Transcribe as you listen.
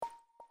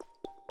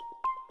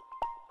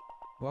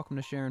Welcome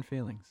to Sharon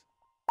Feelings.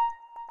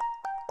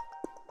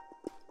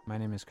 My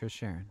name is Chris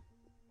Sharon.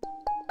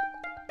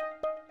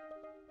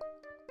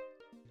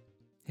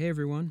 Hey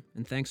everyone,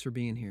 and thanks for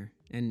being here.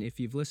 And if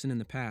you've listened in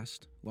the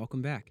past,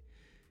 welcome back.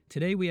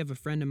 Today we have a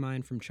friend of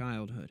mine from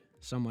childhood,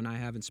 someone I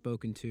haven't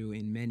spoken to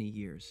in many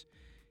years.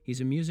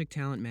 He's a music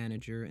talent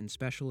manager and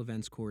special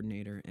events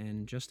coordinator,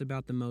 and just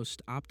about the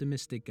most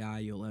optimistic guy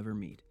you'll ever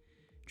meet.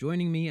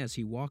 Joining me as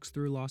he walks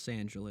through Los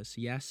Angeles,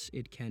 yes,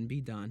 it can be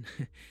done.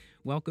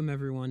 Welcome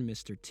everyone,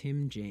 Mr.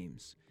 Tim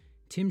James.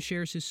 Tim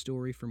shares his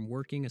story from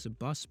working as a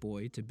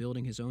busboy to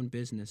building his own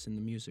business in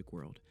the music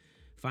world,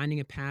 finding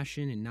a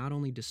passion in not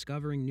only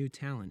discovering new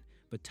talent,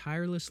 but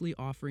tirelessly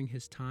offering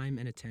his time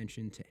and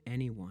attention to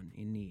anyone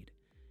in need.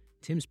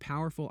 Tim's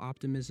powerful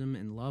optimism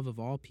and love of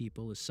all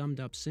people is summed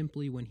up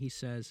simply when he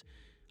says,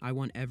 "I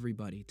want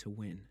everybody to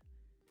win."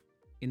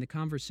 In the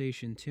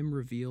conversation, Tim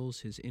reveals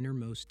his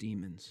innermost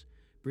demons,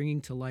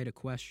 bringing to light a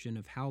question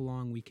of how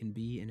long we can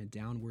be in a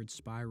downward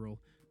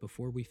spiral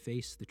before we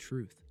face the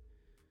truth.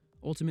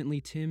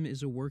 Ultimately, Tim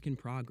is a work in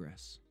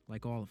progress,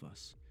 like all of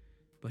us,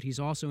 but he's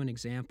also an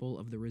example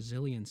of the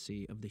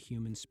resiliency of the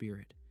human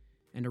spirit,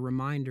 and a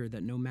reminder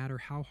that no matter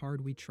how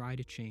hard we try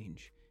to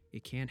change,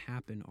 it can't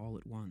happen all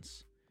at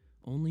once.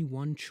 Only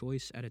one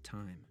choice at a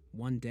time,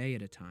 one day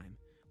at a time,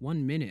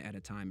 1 minute at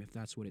a time if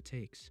that's what it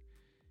takes.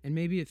 And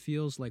maybe it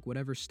feels like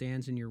whatever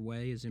stands in your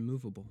way is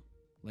immovable,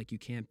 like you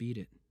can't beat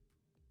it,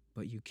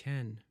 but you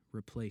can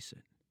replace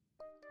it.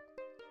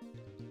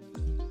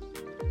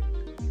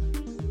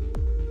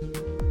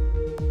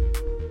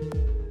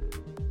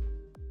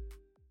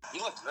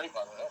 You look great,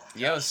 by the way.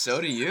 Yo,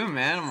 so do you,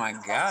 man. Oh my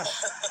gosh.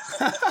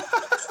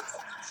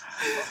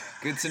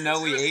 Good to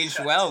know we aged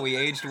well. We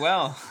aged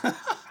well. Yeah,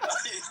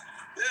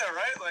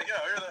 right? Like, yeah,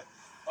 we were the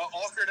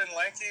awkward and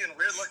lanky and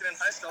weird looking in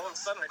high school. All of a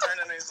sudden, we turned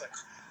into these, like,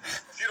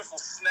 beautiful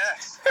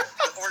snacks.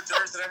 Hors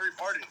d'oeuvres at every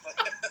party.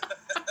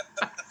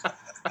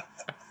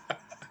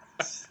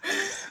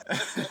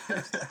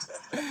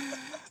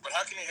 But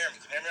how can you hear me?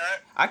 Can you hear me all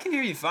right? I can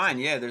hear you fine.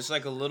 Yeah, there's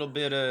like a little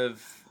bit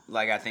of,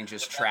 like, I think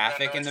just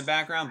traffic in the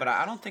background, but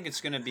I don't think it's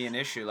going to be an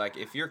issue. Like,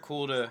 if you're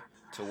cool to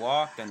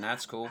walk, then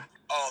that's cool.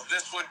 Oh,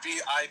 this would be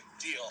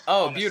ideal.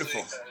 Oh, honestly,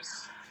 beautiful. Walk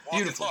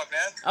Beautiful. And talk,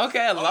 man.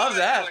 Okay, I love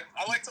that.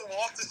 I like to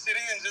walk the city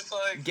and just,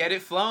 like... Get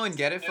it flowing,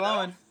 get it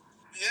flowing. Know?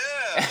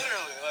 Yeah,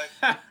 literally.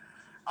 Like,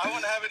 I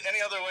wouldn't have it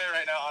any other way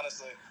right now,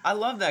 honestly. I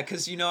love that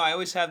because, you know, I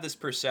always have this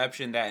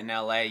perception that in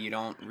LA you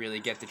don't really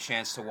get the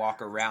chance to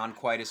walk around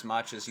quite as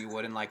much as you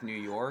would in, like, New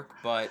York,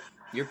 but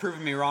you're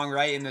proving me wrong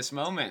right in this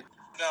moment.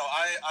 No,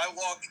 I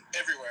walk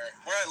everywhere.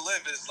 Where I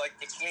live is, like,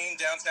 between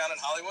downtown and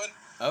Hollywood.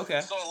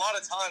 Okay. So a lot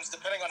of times,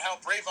 depending on how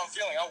brave I'm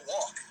feeling, I'll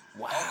walk.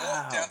 Wow.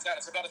 I'll walk downtown.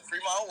 It's about a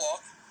 3-mile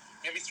walk,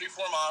 maybe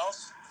 3-4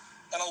 miles.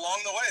 And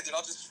along the way, dude,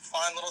 I'll just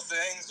find little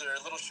things or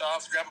little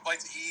shops, grab a bite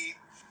to eat,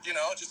 you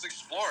know, just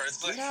explore.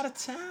 It's like, get out of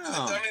town.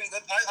 I mean,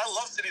 I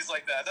love cities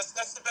like that.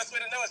 That's the best way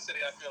to know a city,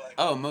 I feel like.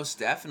 Oh, most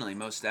definitely.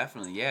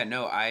 Yeah,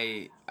 no,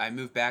 I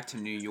moved back to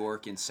New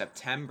York in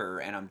September,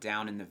 and I'm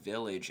down in the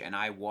Village, and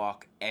I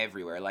walk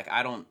everywhere. Like,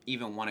 I don't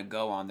even want to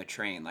go on the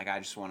train. Like, I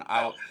just want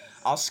to...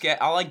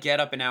 I'll like get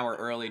up an hour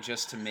early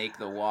just to make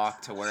the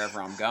walk to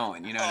wherever I'm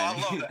going. You know what I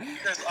mean? I love that.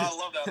 Chris, I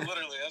love that.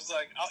 Literally, it's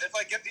like if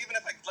I get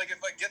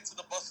to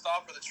the bus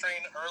stop or the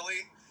train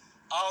early,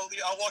 I'll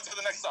walk to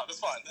the next stop. It's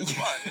fine. It's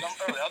fine. I'm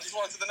early. I'll just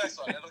walk to the next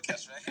one. It'll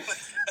catch me.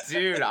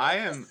 Dude, I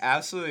am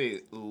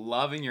absolutely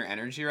loving your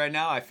energy right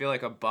now. I feel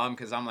like a bum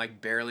because I'm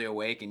like barely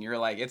awake, and you're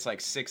like, it's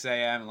like 6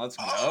 a.m. Let's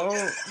go.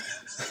 Yeah.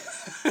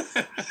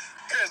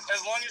 Chris,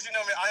 as long as you know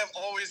me, I have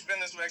always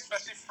been this way,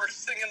 especially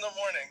first thing in the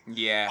morning.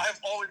 Yeah. I have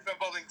always been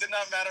bubbling. Did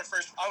not matter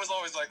first. I was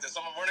always like this.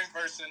 I'm a morning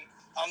person.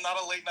 I'm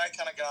not a late night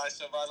kind of guy,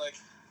 so by like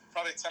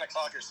probably 10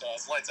 o'clock or so,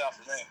 it's lights out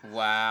for me.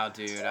 Wow,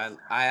 dude.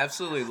 I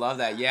absolutely love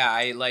that. Yeah,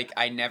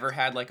 I never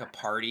had like a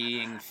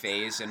partying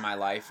phase in my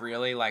life,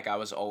 really. Like, I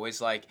was always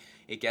like,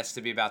 it gets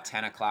to be about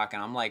 10 o'clock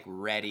and I'm like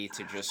ready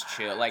to just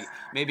chill. Like,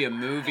 maybe a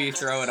movie,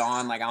 throw it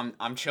on. Like,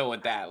 I'm chill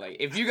with that. Like,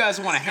 if you guys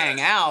want to hang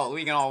out,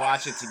 we can all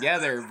watch it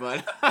together.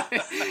 But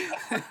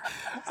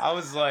I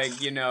was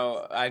like, you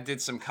know, I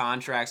did some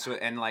contracts with,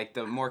 and like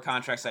the more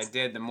contracts I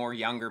did, the more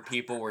younger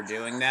people were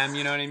doing them.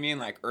 You know what I mean?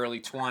 Like early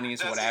 20s,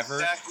 That's whatever.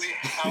 Exactly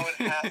how it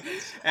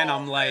happens. And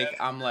I'm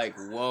like,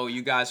 whoa,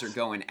 you guys are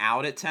going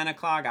out at 10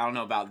 o'clock? I don't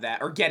know about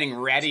that. Or getting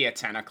ready at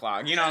 10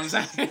 o'clock. You know what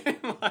I'm saying?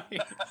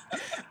 Like,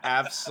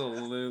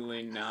 absolutely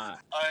not.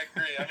 I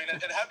agree. I mean,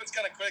 it happens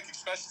kind of quick,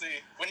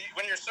 especially when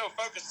you're so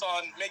focused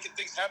on making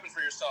things happen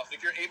for yourself.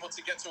 If you're able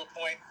to get to a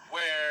point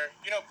where,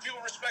 you know, people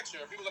respect you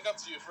or people look up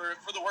to you for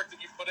the work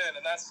that you've put in.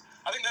 And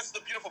I think that's the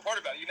beautiful part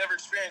about it. You never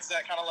experience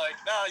that kind of like,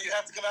 nah, you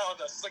have to come out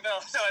with us. It's like, no,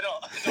 I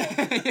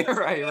don't. Yeah,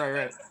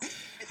 right.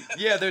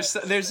 Yeah, there's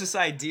this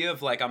idea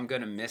of like, I'm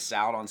gonna miss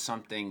out on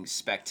something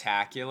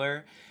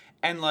spectacular,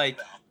 and like,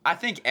 I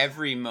think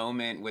every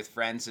moment with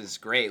friends is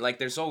great. Like,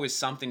 there's always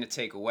something to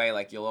take away.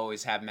 Like, you'll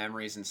always have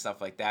memories and stuff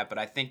like that. But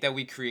I think that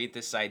we create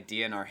this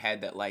idea in our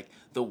head that like,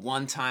 the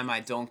one time I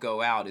don't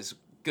go out is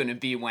gonna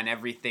be when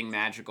everything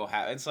magical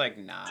happens. It's like,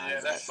 nah.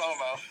 Yeah, that's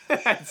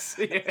FOMO. That's,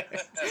 yeah.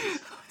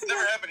 It's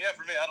never happened yet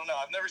for me. I don't know.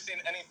 I've never seen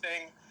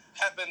anything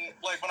happen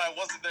like when I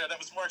wasn't there that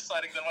was more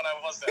exciting than when I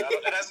was there.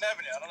 It hasn't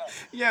happened yet. I don't know.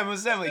 Yeah,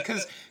 most definitely,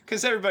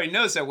 because everybody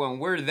knows that when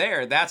we're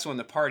there, that's when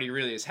the party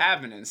really is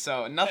happening.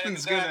 So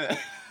nothing's gonna.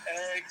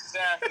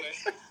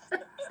 Exactly.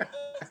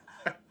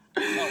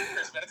 Oh,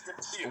 Chris, man, it's good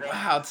to see you, bro.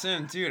 Wow,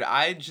 Tim, dude,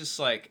 I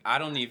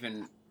don't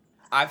even.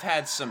 I've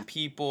had some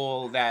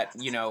people that,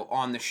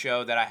 on the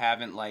show that I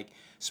haven't,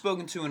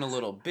 spoken to in a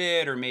little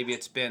bit, or maybe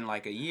it's been,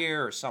 a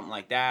year or something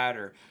like that,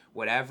 or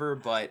whatever,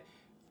 but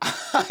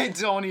I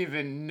don't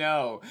even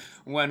know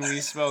when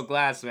we spoke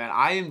last, man.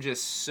 I am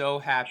just so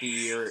happy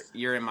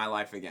you're in my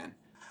life again.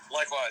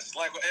 Likewise.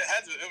 It would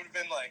have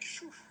been,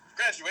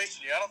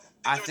 graduation year.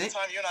 I don't think there was a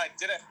time you and I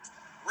didn't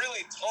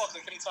really talk,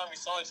 anytime we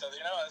saw each other,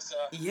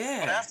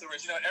 Yeah. But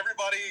afterwards,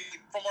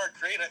 everybody from our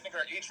grade, I think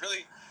our age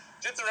really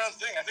did their own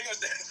thing. I think it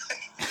was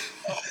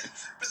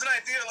it was an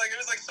idea, it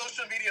was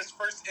social media's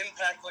first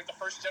impact, the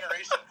first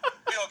generation.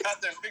 We all got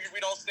there and figured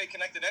we'd all stay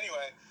connected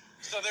anyway.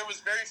 So there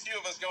was very few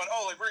of us going,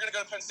 oh, we're going to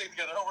go to Penn State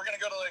together. Oh, we're going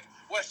to go to,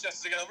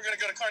 Westchester together. We're going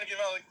to go to Carnegie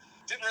Mellon.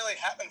 Didn't really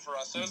happen for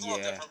us. So it was a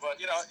little different. But,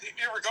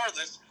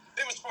 irregardless,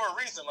 it was for a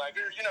reason.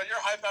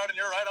 You're hype out and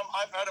you're right. I'm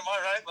hype out. Am I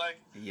right?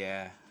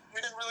 Yeah. We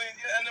didn't really,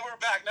 and then we're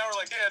back. Now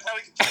we're yeah, now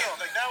we can chill.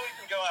 Now we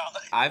can go out.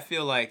 I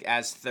feel like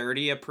as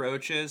 30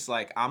 approaches,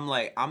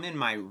 I'm in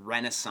my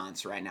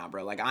renaissance right now,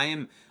 bro.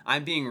 I'm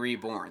being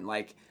reborn.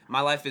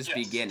 My life is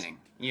beginning.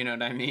 You know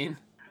what I mean?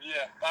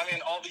 Yeah. I mean,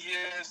 all the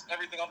years,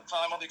 everything, all the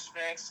time, all the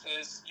experience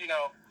is,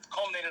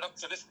 culminated up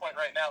to this point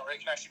right now, where you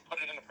can actually put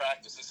it into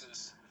practice.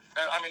 It's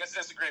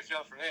a great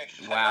feeling for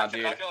me. Wow,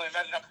 dude. I can only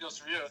imagine how it feels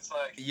for you. It's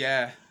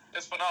yeah.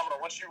 It's phenomenal.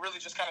 Once you really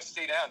just kind of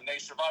stay down and you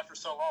survive for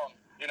so long,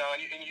 and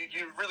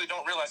you really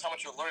don't realize how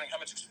much you're learning, how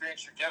much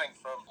experience you're getting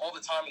from all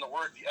the time and the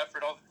work, the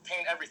effort, all the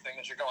pain, everything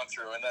that you're going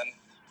through. And then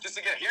just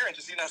to get here and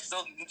just,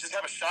 still just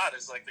have a shot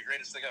is the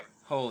greatest thing ever.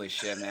 Holy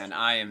shit, man.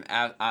 I'm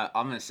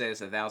going to say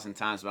this 1,000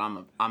 times,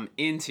 but I'm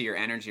into your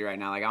energy right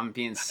now. I'm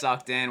being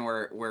sucked in.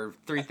 We're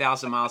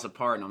 3,000 miles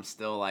apart and I'm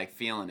still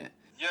feeling it.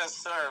 Yes,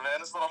 sir, man.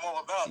 That's what I'm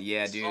all about.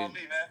 Yeah, it's dude. all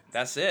me, man.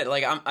 That's it.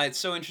 It's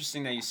so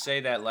interesting that you say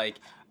that,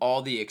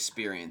 all the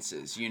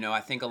experiences. I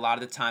think a lot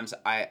of the times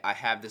I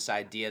have this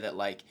idea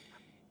that,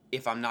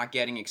 if I'm not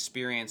getting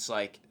experience,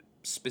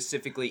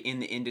 specifically in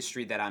the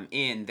industry that I'm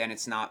in, then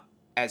it's not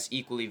as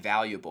equally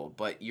valuable.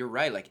 But you're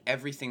right.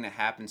 Everything that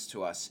happens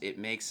to us,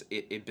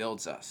 it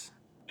builds us.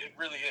 It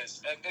really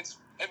is.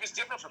 It was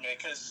different for me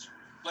because,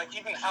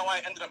 even how I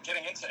ended up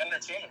getting into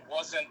entertainment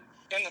wasn't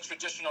in the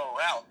traditional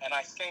route. And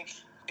I think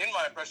in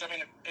my approach,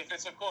 if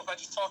it's so cool if I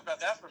just talk about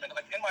that for a minute,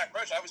 in my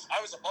approach, I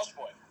was a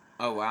busboy.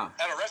 Oh, wow.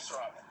 At a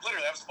restaurant.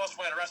 Literally, I was a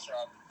busboy at a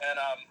restaurant. And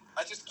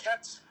I just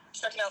kept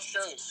checking out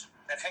shows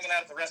and hanging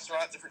out at the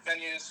restaurant, different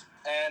venues.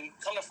 And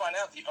come to find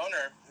out, the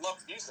owner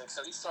loved music,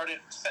 so he started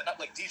setting up,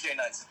 DJ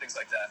nights and things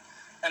like that.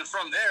 And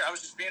from there, I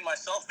was just being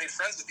myself, made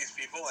friends with these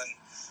people. And,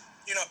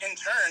 in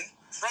turn,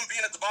 from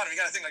being at the bottom, you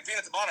got to think, being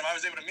at the bottom, I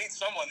was able to meet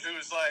someone who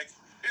was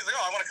he's like,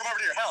 oh, I want to come over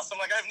to your house.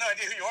 I'm like, I have no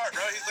idea who you are,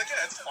 bro. He's like,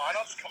 yeah, it's fine.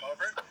 I'll just come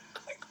over.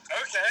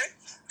 Okay.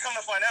 Come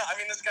to find out,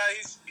 this guy,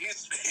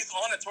 he's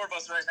on a tour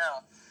bus right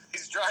now.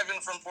 He's driving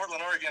from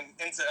Portland, Oregon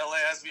into LA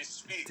as we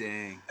speak.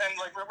 Dang. And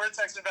we're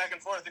texting back and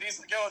forth, and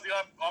he's like, yo, dude,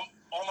 I'm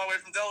on my way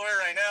from Delaware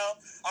right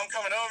now. I'm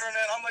coming over,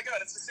 man. I'm like, oh,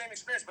 it's the same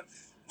experience. But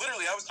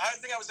literally, I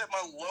think I was at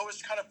my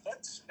lowest kind of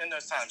points in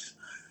those times.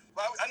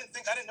 I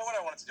didn't know what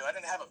I wanted to do. I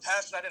didn't have a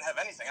passion. I didn't have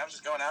anything. I was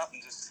just going out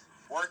and just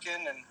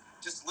working and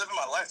just living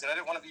my life, dude. I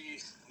didn't want to be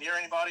near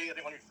anybody. I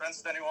didn't want to be friends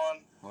with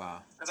anyone.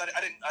 Wow. Because I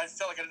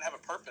felt like I didn't have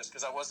a purpose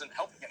because I wasn't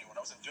helping anyone.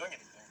 I wasn't doing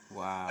anything.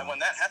 Wow. And when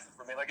that happened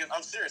for me,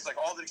 I'm serious,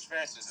 all the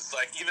experiences,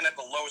 it's even at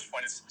the lowest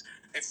point,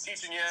 it's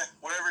teaching you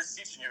whatever it's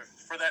teaching you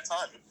for that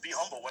time. Be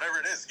humble, whatever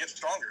it is, get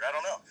stronger. I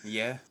don't know.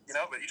 Yeah.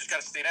 But you just got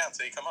to stay down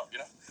until you come up,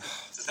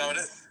 That's just how it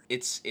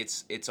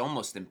is. It's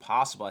almost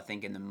impossible, I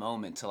think, in the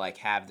moment to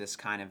have this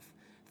kind of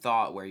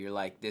thought where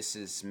you're this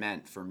is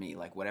meant for me,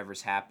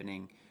 whatever's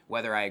happening,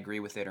 whether I agree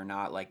with it or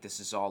not, this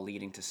is all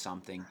leading to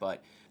something.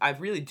 But I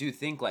really do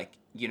think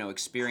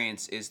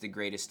experience is the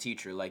greatest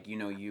teacher.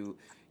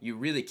 You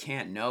really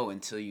can't know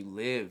until you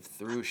live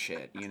through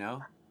shit,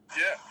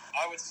 Yeah,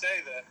 I would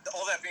say that.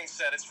 All that being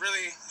said, it's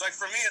really,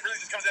 for me, it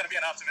really just comes down to being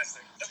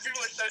optimistic.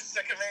 People are so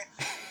sick of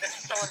me.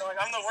 It's so annoying.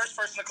 I'm the worst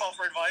person to call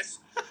for advice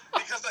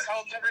because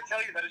I'll never tell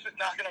you that it's just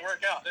not going to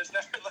work out. There's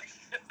never,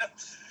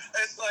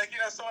 it's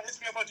someone hits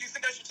me up, do you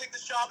think I should take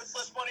this job? It's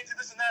less money, do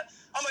this and that.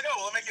 I'm like, oh,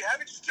 will it make you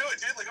happy? Just do it,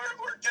 dude.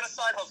 Or get a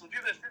side hustle,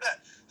 do this, do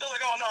that. They're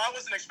like, oh, no, I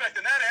wasn't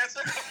expecting that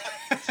answer.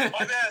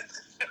 My bad.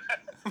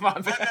 My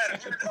bad.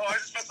 Oh, I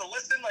was supposed to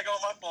listen? My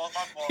fault.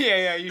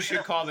 Yeah, you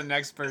should call the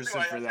next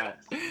person for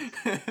that.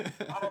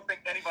 I don't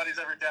think anybody's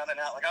ever down and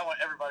out. I want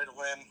everybody to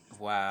win.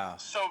 Wow.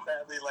 So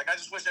badly. I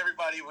just wish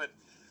everybody would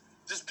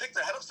just pick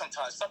their head up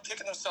sometimes. Stop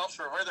kicking themselves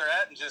for where they're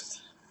at and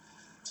just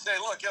say,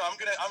 look,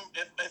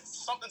 if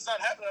something's not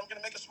happening, I'm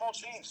gonna make a small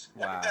change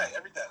Wow.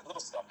 every day,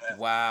 little stuff, man.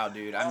 Wow,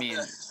 dude. I mean,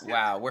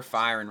 wow, we're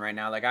firing right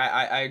now. Like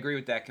I agree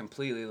with that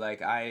completely.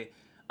 Like I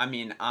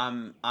mean,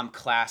 I'm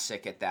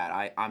classic at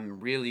that. I'm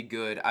really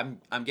good.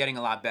 I'm getting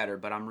a lot better,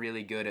 but I'm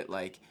really good at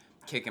like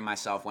kicking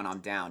myself when I'm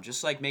down.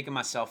 Just like making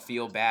myself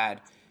feel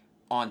bad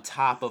on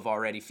top of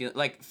already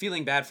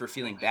feeling bad for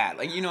feeling bad.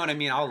 Like, you know what I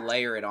mean? I'll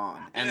layer it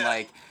on. And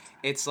like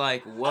it's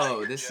like,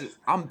 whoa,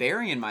 I'm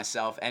burying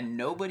myself and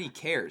nobody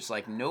cares.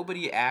 Like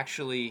nobody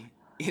actually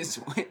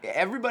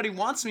everybody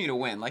wants me to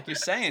win, like you're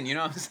saying, you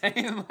know what I'm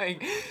saying?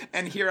 Like,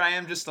 and here I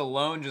am just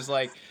alone, just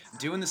like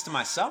doing this to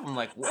myself. I'm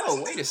like,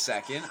 whoa, wait a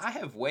second, I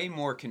have way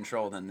more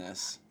control than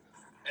this.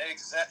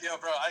 Exactly,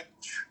 bro.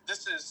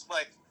 This is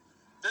like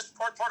this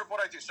part of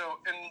what I do. So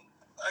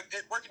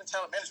working in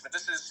talent management,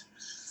 this is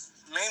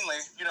mainly,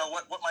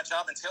 what my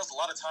job entails. A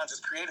lot of times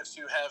as creatives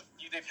who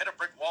they've hit a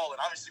brick wall,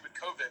 and obviously with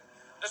COVID,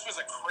 this was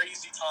a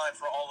crazy time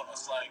for all of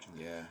us. Like,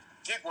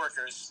 gig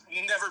workers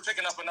never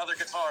picking up another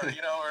guitar, or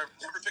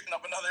never picking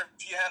up another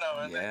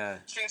piano, and then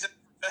changing the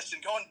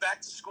profession, going back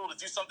to school to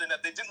do something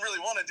that they didn't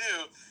really want to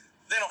do.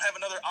 They don't have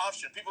another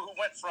option. People who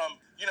went from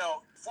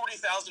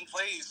 40,000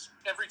 plays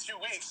every 2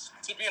 weeks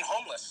to being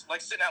homeless,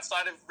 like sitting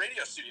outside of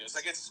radio studios.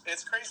 Like it's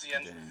crazy,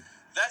 and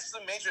that's the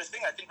major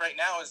thing I think right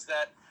now is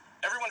that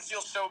everyone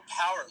feels so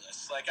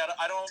powerless. Like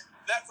I don't.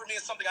 That for me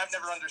is something I've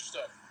never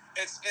understood.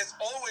 It's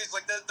always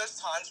like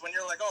those times when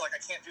you're like, oh, like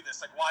I can't do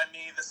this. Like why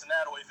me? This and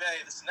that. Oy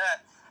vey. This and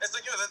that. It's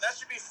like, that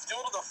should be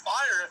fuel to the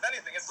fire. If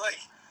anything, it's like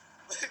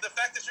the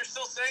fact that you're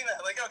still saying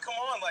that. Like, oh, come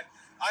on. Like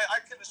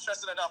I couldn't stress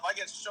it enough. I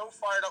get so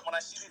fired up when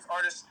I see these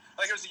artists.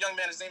 Like there's a young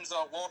man. His name's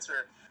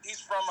Walter. He's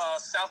from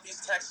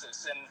Southeast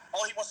Texas, and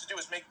all he wants to do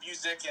is make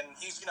music. And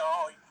he's he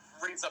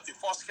reads up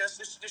through foster care.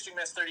 This young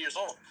man's 30 years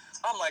old.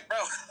 I'm like, bro,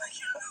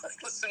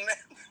 listen,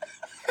 man.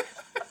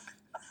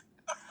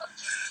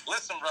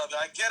 Listen, brother,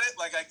 I get it.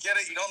 Like, I get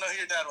it. You don't know who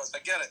your dad was.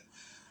 I get it.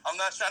 I'm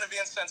not trying to be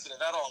insensitive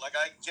at all. Like,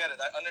 I get it.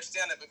 I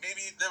understand it. But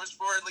maybe there was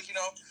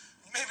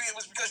maybe it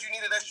was because you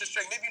needed extra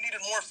strength. Maybe you needed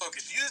more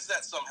focus. Use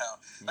that somehow.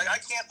 Like, I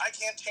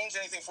can't change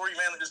anything for you,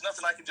 man. There's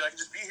nothing I can do. I can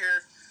just be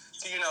here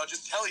to,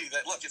 just tell you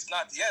that, look, it's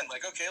not the end.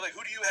 Like, okay, like,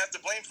 who do you have to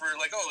blame for,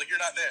 like, oh, like,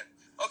 you're not there?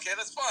 Okay,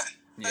 that's fine.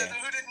 Yeah.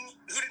 Who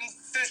didn't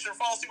finish or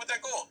fall asleep with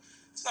that goal?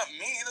 It's not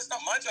me. That's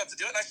not my job to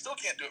do it, and I still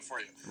can't do it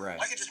for you. Right.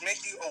 I can just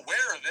make you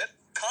aware of it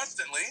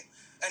constantly,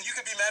 and you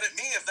can be mad at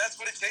me if that's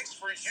what it takes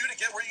for you to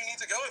get where you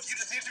need to go. If you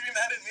just need to be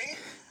mad at me,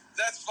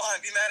 that's fine.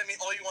 Be mad at me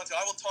all you want to.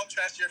 I will talk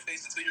trash to your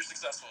face until you're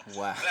successful.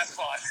 Wow. That's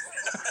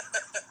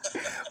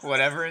fine.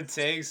 Whatever it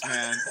takes,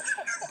 man.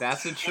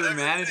 That's a true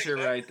manager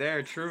right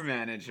there. True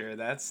manager.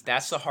 That's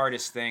the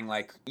hardest thing.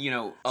 Like,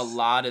 a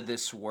lot of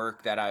this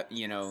work that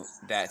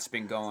that's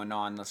been going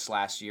on this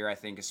last year, I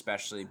think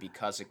especially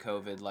because of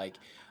COVID, like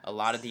a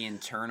lot of the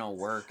internal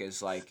work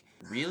is like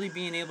really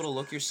being able to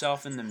look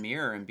yourself in the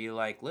mirror and be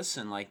like,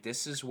 listen, like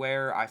this is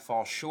where I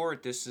fall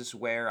short. This is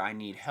where I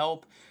need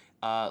help.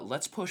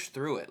 Let's push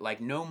through it.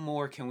 Like no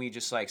more can we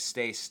just like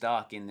stay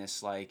stuck in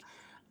this like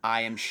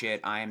I am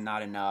shit, I am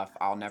not enough,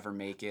 I'll never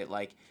make it.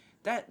 Like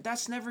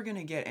that's never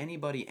gonna get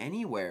anybody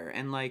anywhere.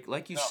 And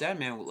like you said,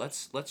 man,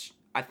 let's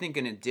I think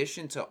in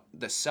addition to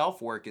the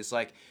self work is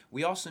like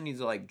we also need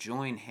to like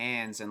join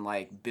hands and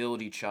like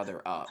build each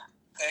other up.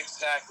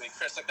 Exactly,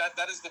 Chris. Like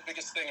that is the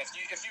biggest thing. If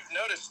you've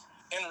noticed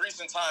in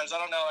recent times, I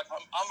don't know, like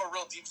I'm a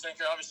real deep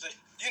thinker, obviously.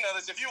 You know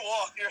this. If you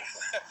walk, you're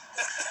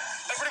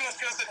everybody must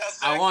go sit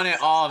outside. I want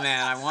it all,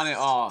 man. I want it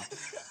all.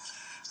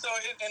 So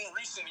in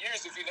recent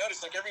years, if you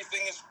notice, like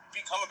everything has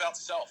become about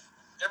self.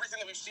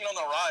 Everything that we've seen on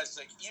the rise,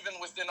 like even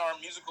within our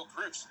musical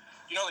groups,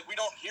 like we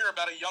don't hear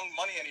about a Young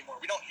Money anymore.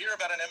 We don't hear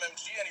about an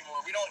MMG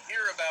anymore. We don't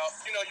hear about,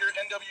 your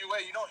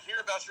NWA. You don't hear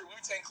about your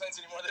Wu-Tang Clans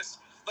anymore.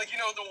 This, like,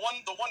 the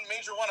one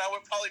major one I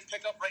would probably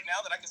pick up right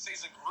now that I can say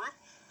is a group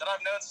that I've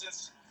known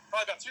since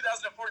probably about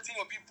 2014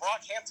 would be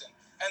Brockhampton.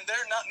 And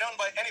they're not known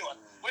by anyone,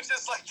 which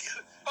is like,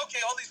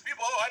 okay, all these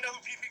people, I know who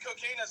PP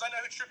Cocaine is, I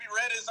know who Trippie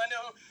Redd is, I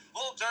know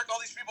Lil Durk,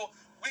 all these people,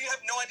 we have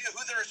no idea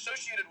who they're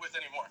associated with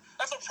anymore.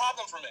 That's a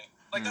problem for me.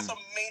 Like, that's a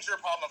major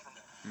problem for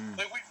me.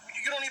 Like,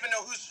 you don't even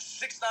know who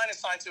 6ix9ine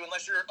is signed to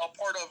unless you're a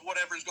part of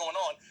whatever's going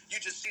on. You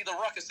just see the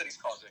ruckus that he's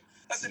causing.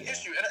 That's an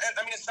issue. And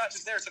I mean, it's not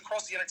just there, it's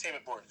across the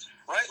entertainment board,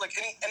 right? Like,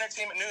 any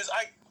entertainment news,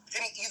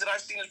 any E that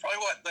I've seen is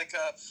probably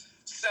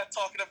Seth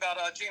talking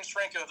about James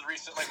Franco the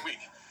recent,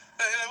 week.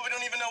 We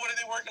don't even know what are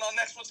they working on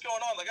next, what's going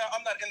on. Like,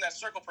 I'm not in that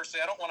circle per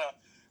se. I don't want to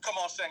come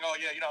off saying, oh,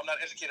 yeah, I'm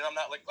not educated. I'm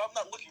not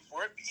looking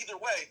for it. But either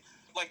way,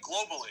 like,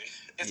 globally,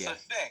 it's a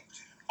thing.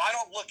 I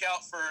don't look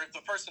out for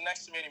the person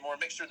next to me anymore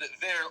and make sure that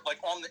they're,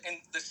 like, in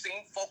the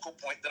same focal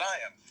point that I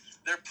am.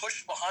 They're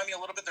pushed behind me a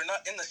little bit. They're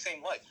not in the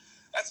same light.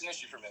 That's an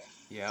issue for me.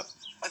 Yep.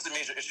 That's a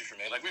major issue for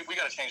me. Like, we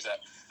got to change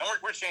that. And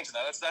we're changing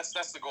that. That's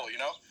the goal,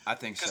 I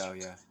think so,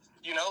 yeah.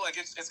 Like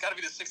it's got to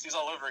be the 60s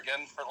all over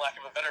again, for lack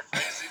of a better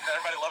phrase.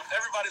 Everybody love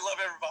everybody.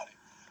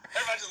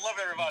 Everybody just love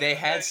everybody. They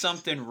had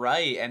something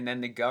right, and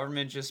then the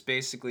government just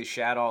basically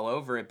shat all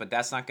over it, but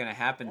that's not going to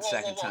happen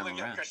second time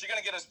around. Chris, you're going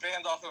to get us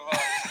banned off of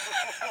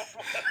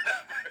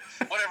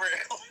whatever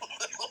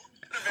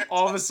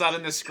All of a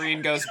sudden the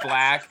screen goes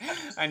black.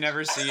 I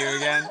never see you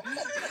again.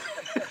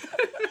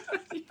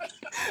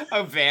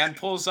 A van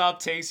pulls up,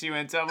 takes you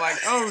into. I'm like,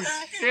 oh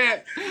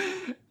shit.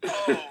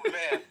 Oh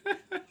man.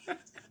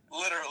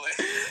 Literally.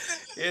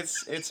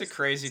 It's a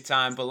crazy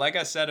time, but like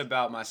I said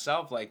about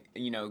myself, like,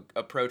 you know,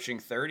 approaching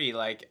 30,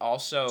 like,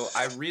 also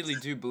I really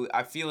do believe,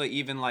 I feel it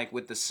even like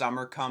with the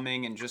summer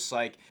coming, and just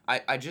like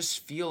I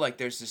just feel like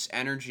there's this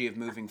energy of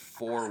moving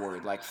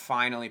forward, like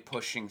finally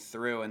pushing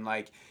through. And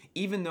like,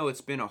 even though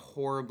it's been a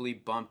horribly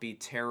bumpy,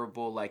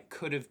 terrible, like,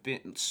 could have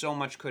been so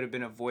much could have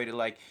been avoided,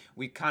 like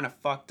we kind of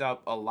fucked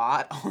up a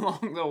lot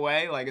along the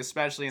way, like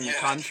especially in the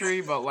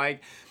country, but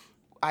like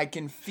I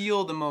can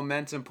feel the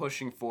momentum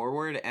pushing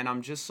forward, and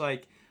I'm just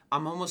like,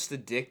 I'm almost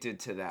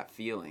addicted to that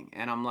feeling.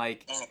 And I'm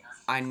like,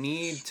 I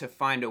need to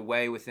find a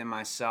way within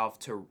myself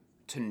to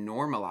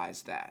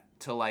normalize that,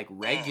 to like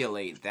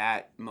regulate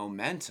that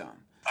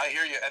momentum. I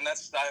hear you, and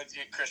that's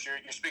Chris. You're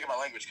speaking my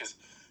language, because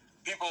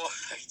people,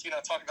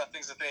 talk about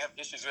things that they have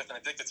issues with and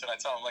addicted to, and I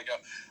tell them, like,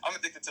 I'm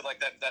addicted to like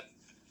that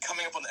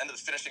coming up on the end of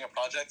finishing a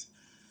project,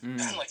 and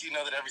like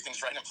that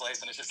everything's right in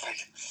place, and it's just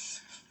like.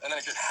 And then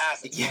it just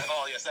happens. Yeah. Like,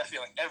 oh, yes, that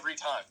feeling every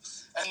time.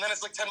 And then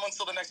it's like 10 months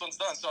till the next one's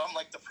done. So I'm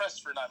like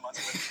depressed for 9 months.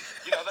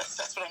 But,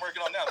 that's what I'm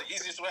working on now. The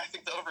easiest way, I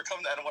think, to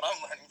overcome that, and what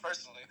I'm learning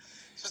personally,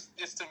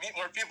 is to meet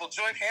more people,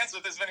 join hands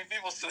with as many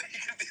people so that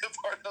you can be a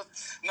part of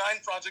 9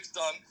 projects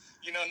done,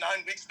 9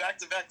 weeks back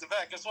to back to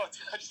back. Guess what?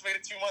 I just made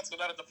it 2 months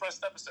without a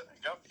depressed episode. There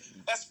you go.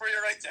 That's for you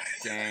right there.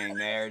 Dang,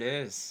 there it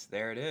is.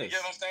 There it is. You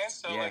get what I'm saying?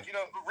 So,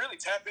 really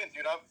tap in,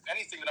 dude.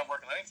 Anything that I'm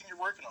working on, anything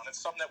you're working on,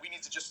 it's something that we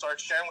need to just start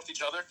sharing with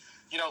each other.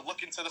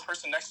 Look into the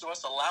person next to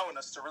us, allowing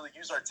us to really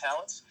use our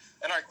talents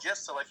and our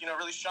gifts to,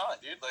 really shine,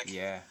 dude. Like,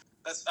 yeah.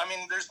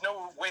 There's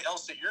no way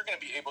else that you're going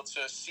to be able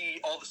to see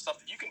all the stuff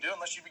that you can do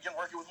unless you begin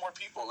working with more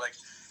people. Like,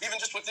 even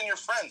just within your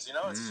friends,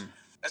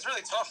 it's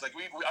really tough. Like,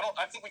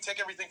 I think we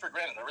take everything for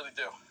granted. I really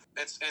do.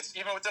 It's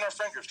even within our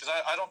friend groups, because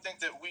I don't think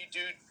that we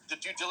do the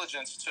due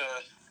diligence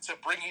to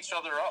bring each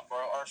other up, or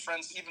our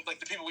friends, even like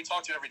the people we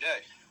talk to every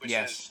day, which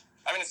is.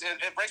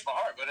 It breaks my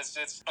heart, but it's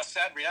a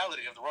sad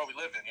reality of the world we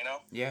live in,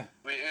 Yeah.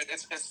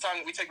 It's time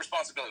that we take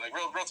responsibility. Like,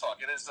 real talk.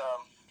 It is,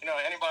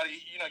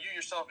 anybody, you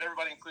yourself,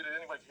 everybody included,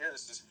 anybody can hear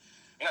this, is,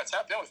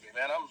 tap in with me,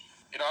 man.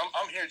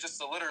 I'm here just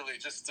to literally,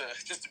 just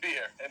to be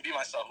here and be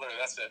myself, literally,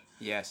 that's it.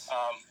 Yes.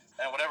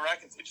 And whatever I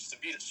can do, just to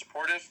be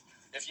supportive.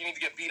 If you need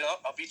to get beat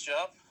up, I'll beat you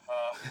up.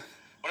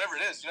 Whatever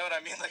it is, you know what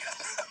I mean? Like,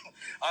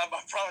 I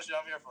promise you,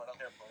 I'm here for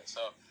it.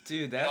 So,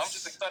 dude, I'm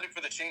just excited for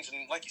the change,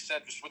 and like you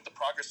said, just with the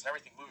progress and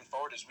everything moving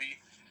forward, as we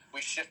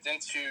shift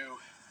into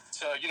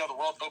the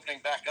world opening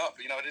back up.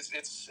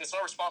 It's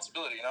our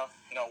responsibility.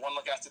 One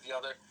look after the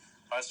other.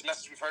 It's a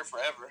message we've heard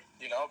forever.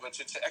 But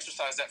to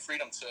exercise that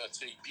freedom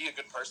to be a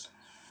good person.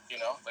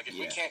 Like, if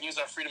we can't use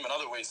our freedom in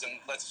other ways, then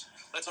let's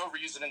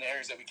overuse it in the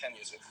areas that we can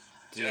use it.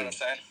 Do you know what I'm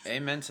saying?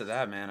 Amen to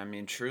that,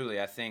 man. Truly,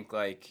 I think,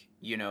 like,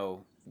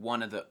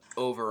 one of the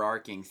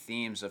overarching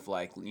themes of,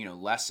 like,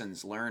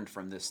 lessons learned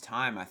from this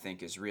time, I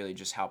think, is really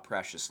just how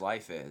precious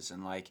life is.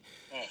 And, like,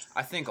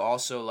 I think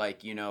also,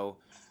 like,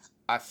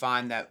 I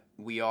find that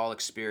we all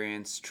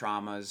experience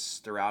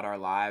traumas throughout our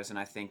lives, and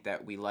I think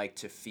that we like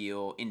to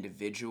feel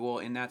individual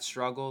in that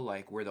struggle,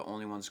 like we're the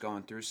only ones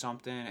going through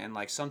something. And,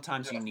 like,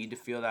 sometimes you need to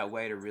feel that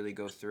way to really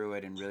go through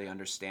it and really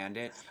understand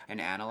it and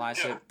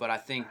analyze it. But I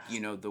think,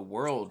 the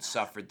world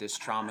suffered this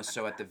trauma,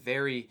 so at the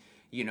very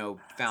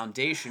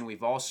foundation,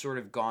 we've all sort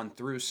of gone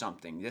through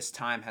something. This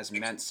time has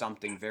meant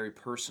something very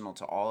personal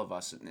to all of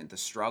us, and the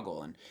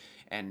struggle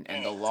and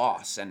the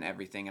loss and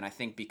everything. And I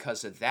think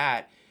because of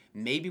that,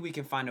 maybe we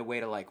can find a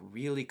way to, like,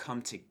 really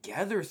come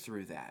together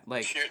through that.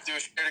 Like, do a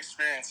shared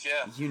experience,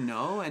 yeah.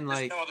 And,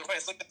 like... There's no other way.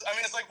 It's like,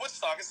 it's like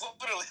Woodstock. It's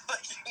literally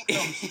like,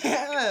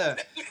 yeah.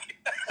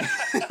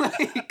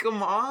 Like,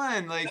 come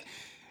on. Like...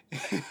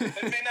 It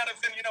may not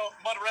have been,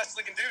 mud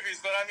wrestling and doobies,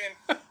 but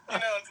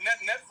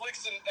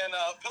Netflix and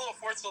pillow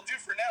forts will do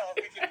for now.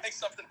 We can make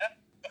something happen.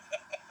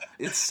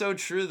 It's so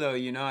true, though.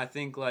 I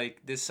think,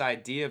 like, this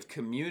idea of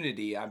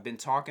community, I've been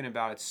talking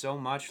about it so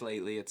much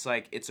lately. It's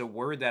like, it's a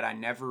word that I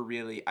never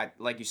really,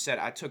 like you said,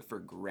 I took for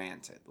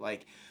granted.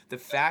 Like, the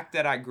fact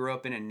that I grew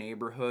up in a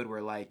neighborhood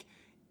where, like,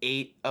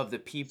 8 of the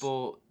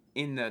people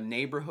in the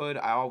neighborhood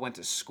I all went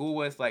to school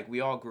with, like, we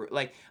all grew,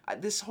 like,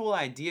 this whole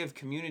idea of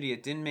community,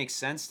 it didn't make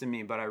sense to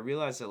me, but I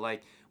realized that,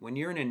 like, when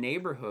you're in a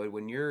neighborhood,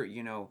 when you're,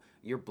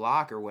 your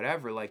block or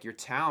whatever, like, your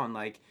town,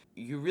 like,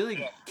 you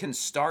really can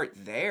start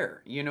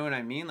there, you know what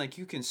I mean? Like,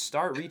 you can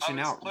start reaching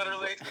out.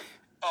 Literally,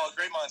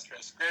 great minds,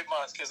 Chris, great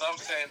minds, because I'm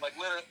saying, like,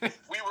 literally,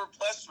 we were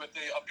blessed with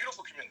a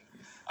beautiful community.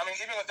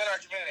 Even within our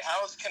community,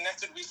 how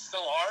connected we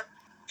still are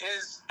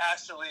is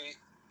actually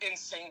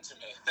insane to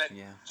me, that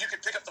you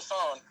could pick up the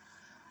phone.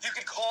 You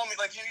could call me,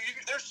 like,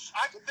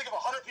 I could think of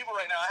 100 people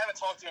right now I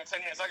haven't talked to in 10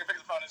 years. I could pick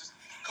up the phone and just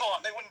call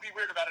them. They wouldn't be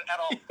weird about it at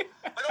all.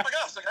 Like, oh my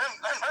gosh, like, I haven't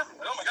heard from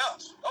you. Oh my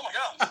gosh. Oh my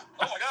gosh.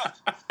 Oh my gosh.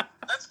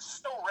 That's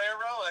so rare,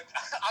 bro. Like,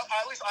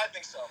 at least I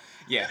think so.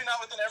 Yeah. Maybe not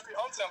within every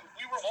hometown, but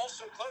we were all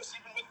so close,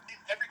 even with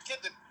every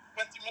kid that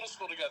went through middle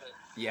school together.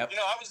 Yep.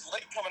 I was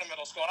late coming to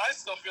middle school, and I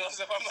still feel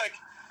as if I'm, like,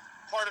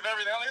 part of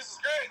everything. I'm like, this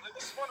is great. Like,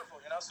 this is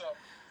wonderful, you know? So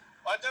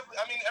I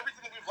mean,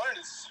 everything that we've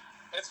learned is,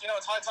 it's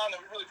high time that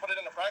we really put it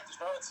into practice,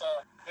 bro. It's,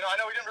 I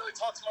know we didn't really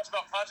talk too much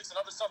about projects and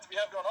other stuff that we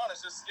have going on.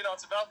 It's just,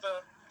 it's about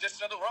the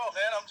condition of the world,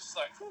 man. I'm just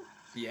like, whew.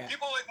 Yeah.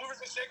 People like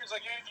movers and shakers,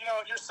 like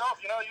yourself,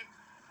 you've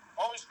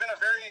always been a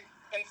very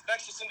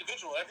infectious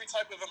individual. Every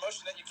type of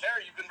emotion that you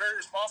carry, you've been very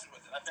responsive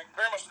with it. I think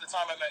very much from the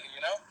time I met you,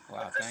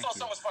 Wow, when Chris saw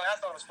something was funny, I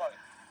thought it was funny.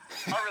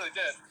 I really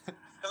did.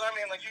 Because, I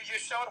mean, like, you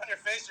showed on your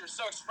face, you were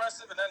so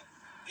expressive, and then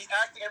the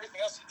acting,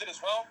 everything else you did as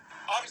well.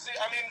 Obviously,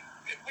 I mean,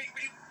 we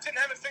didn't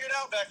have it figured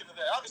out back in the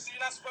day. Obviously,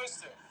 you're not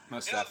supposed to.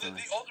 Most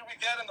definitely. The older we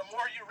get and the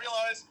more you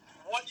realize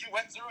what you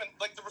went through and,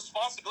 like, the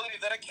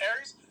responsibility that it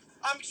carries,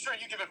 I'm sure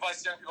you give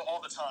advice to young people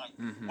all the time.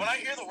 Mm-hmm. When I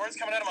hear the words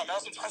coming out of my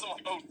mouth, sometimes I'm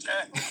like, oh,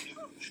 dang.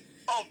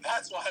 Oh,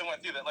 that's why I went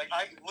through that. Like,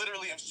 I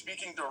literally am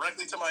speaking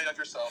directly to my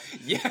younger self.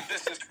 Yeah.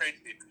 This is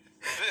crazy.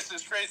 This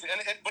is crazy.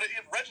 But it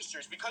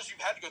registers because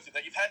you've had to go through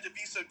that. You've had to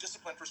be so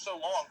disciplined for so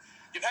long.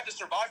 You've had to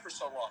survive for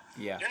so long.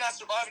 Yeah. You're not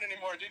surviving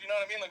anymore, dude. You know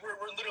what I mean? Like, we're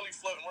literally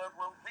floating. We're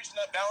reaching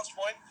that balance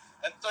point.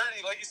 At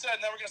 30, like you said,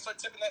 now we're going to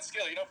start tipping that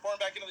scale, pouring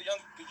back into the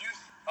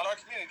youth on our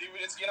community.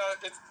 It's,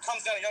 it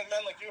comes down to young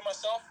men like you and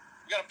myself.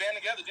 We got to band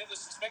together, dude.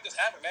 Let's make this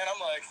happen, man.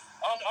 I'm like,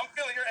 I'm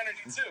feeling your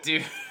energy too.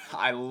 Dude,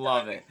 I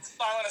love it.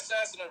 Silent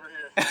assassin over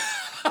here.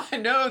 I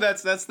know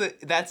that's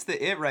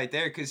the it right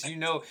there, because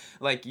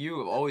like, you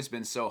have always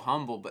been so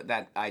humble, but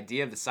that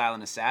idea of the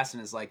silent assassin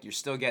is like, you're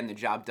still getting the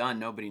job done,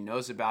 nobody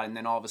knows about it, and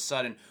then all of a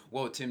sudden,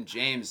 whoa, Tim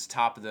James,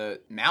 top of the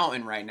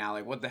mountain right now,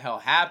 like, what the hell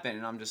happened?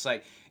 And I'm just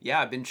like,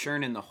 yeah, I've been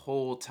churning the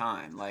whole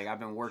time, like, I've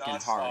been working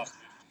hard.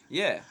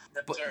 Yeah,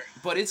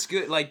 but it's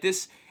good. Like,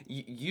 this,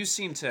 you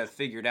seem to have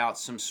figured out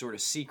some sort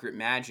of secret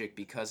magic,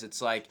 because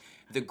it's like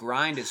the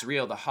grind is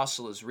real, the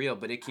hustle is real,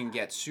 but it can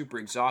get super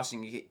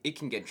exhausting. It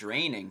can get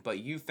draining, but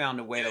you found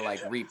a way to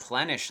like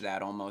replenish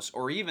that almost,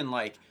 or even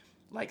like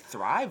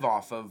thrive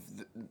off of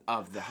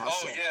the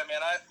hustle. Oh yeah, man.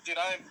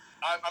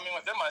 I mean,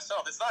 within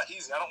myself, it's not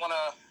easy. I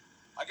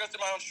go through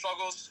my own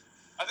struggles.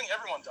 I think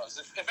everyone does.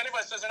 If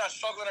anybody says they're not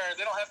struggling or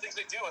they don't have things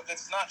they deal with,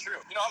 it's not true.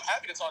 I'm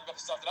happy to talk about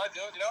the stuff that I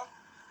do,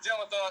 dealing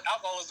with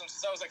alcoholism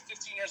since I was like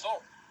 15 years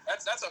old.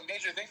 That's a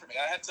major thing for me.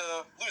 I had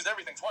to lose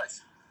everything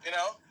twice.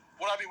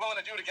 Would I be willing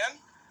to do it again?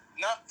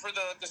 Not for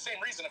the same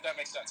reason, if that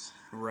makes sense.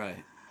 Right.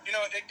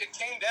 It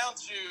came down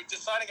to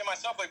deciding in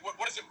myself, like,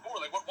 what is it for?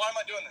 Like, why am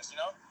I doing this?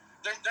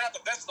 They're not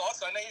the best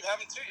thoughts. I know you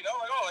have them too.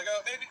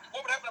 Maybe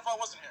what would happen if I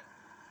wasn't here?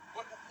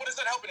 What does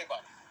that help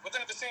anybody? But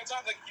then at the same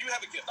time, like, you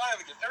have a gift, I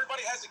have a gift.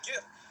 Everybody has a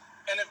gift,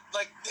 and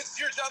it's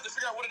your job to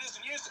figure out what it is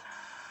and use it.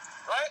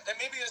 Right? And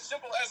maybe as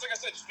simple as, like I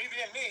said, just me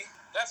being me,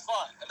 that's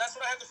fine. And that's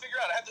what I had to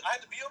figure out. I had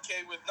to be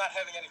okay with not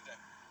having anything.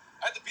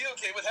 I had to be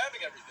okay with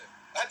having everything.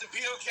 I had to be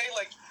okay,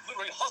 like,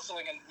 literally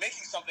hustling and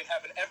making something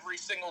happen every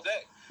single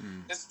day.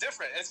 It's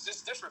different. It's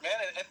just different, man.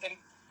 And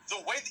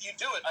the way that you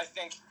do it, I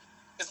think,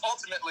 is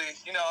ultimately,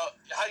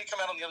 how you come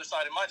out on the other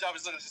side. And my job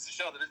is literally just to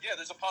show that, yeah,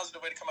 there's a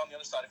positive way to come out on the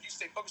other side. If you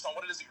stay focused on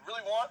what it is that you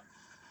really want,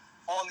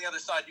 on the other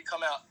side, you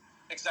come out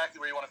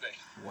exactly where you want to be.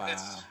 Wow.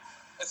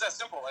 It's that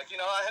simple. Like,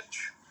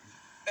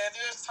 and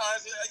there's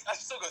times I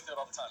still go through it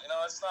all the time.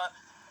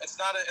 It's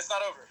not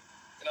over.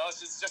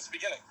 It's just the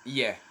beginning.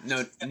 Yeah,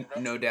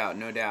 no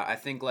doubt. I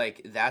think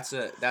like that's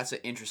an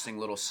interesting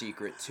little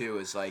secret too.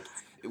 Is like,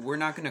 we're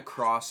not gonna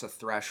cross a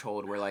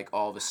threshold where like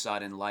all of a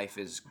sudden life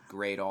is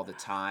great all the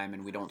time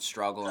and we don't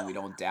struggle and we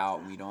don't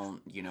doubt and we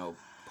don't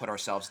put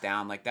ourselves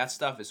down. Like, that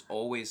stuff is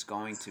always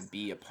going to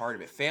be a part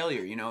of it.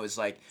 Failure, is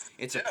like,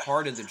 it's a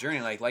part of the journey.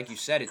 Like you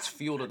said, it's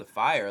fuel to the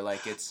fire.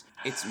 Like, it's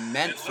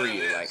meant for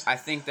you. Like, I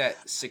think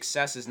that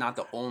success is not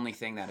the only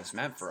thing that is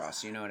meant for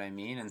us. You know what I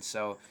mean? And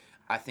so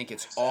I think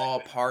it's all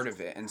part of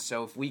it. And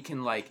so if we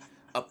can like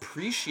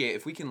appreciate,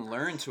 if we can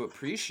learn to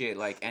appreciate,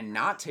 like, and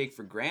not take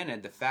for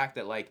granted the fact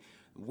that like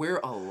we're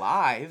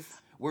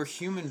alive, we're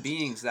human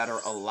beings that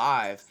are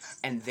alive,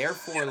 and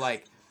therefore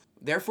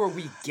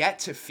we get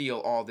to feel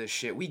all this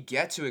shit. We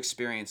get to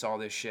experience all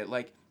this shit.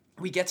 Like,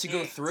 we get to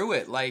go through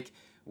it. Like,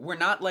 we're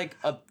not like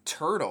a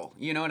turtle.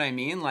 You know what I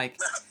mean? Like,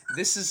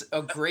 this is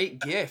a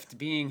great gift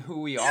being who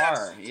we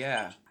are.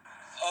 Yeah.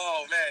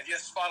 Oh, man.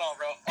 Yes, spot on,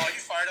 bro. Oh, you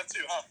fired up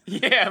too, huh?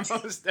 Yeah,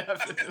 most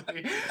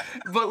definitely.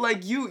 But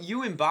like,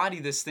 you embody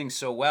this thing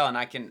so well, and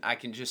I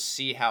can just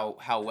see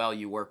how well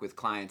you work with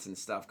clients and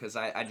stuff, because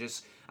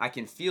I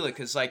can feel it,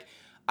 because like,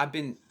 I've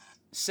been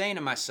saying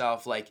to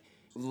myself, like,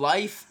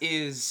 life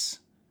is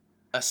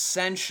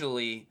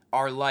essentially,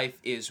 our life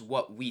is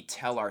what we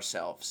tell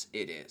ourselves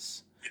it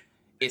is.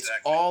 It's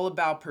all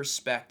about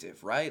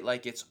perspective, right?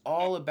 Like, it's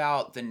all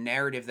about the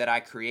narrative that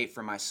I create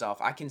for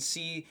myself. I can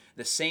see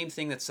the same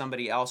thing that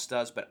somebody else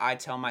does, but I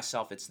tell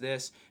myself it's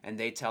this, and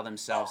they tell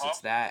themselves it's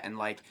that. And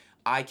like,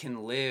 I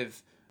can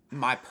live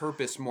my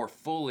purpose more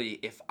fully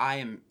if I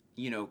am,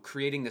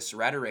 creating this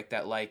rhetoric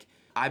that like,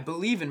 I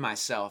believe in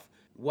myself.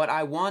 What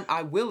I want,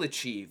 I will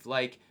achieve.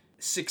 Like,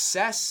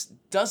 success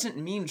doesn't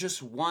mean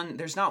just one.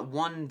 There's not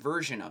one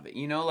version of it,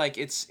 like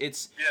it's yeah.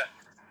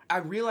 I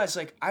realize,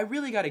 like, I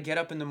really got to get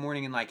up in the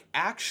morning and like,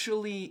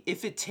 actually,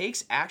 if it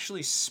takes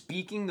actually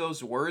speaking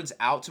those words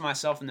out to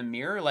myself in the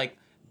mirror, like,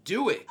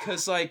 do it,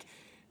 because like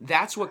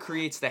that's what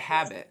creates the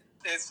habit.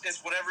 It's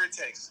whatever it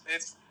takes.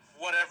 It's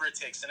whatever it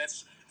takes, and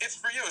it's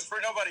for you. It's for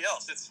nobody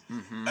else. That's one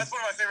of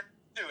my favorite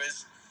things to do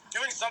is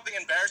doing something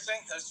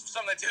embarrassing. That's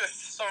something I do with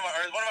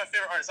one of my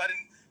favorite artists. I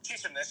didn't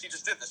teach him this. He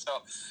just did this.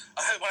 So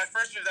when I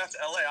first moved out to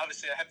LA,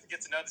 obviously I had to get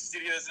to know the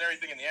studios and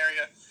everything in the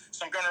area.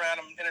 So I'm going around,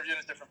 I'm interviewing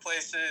at different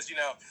places,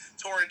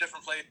 touring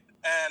different places.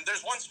 And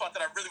there's one spot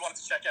that I really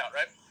wanted to check out,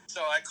 right?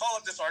 So I call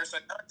up this artist.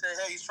 I say,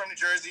 hey, he's from New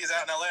Jersey. He's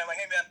out in LA. I'm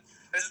like, hey, man,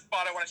 there's a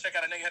spot I want to check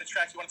out. I know you had a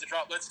track you wanted to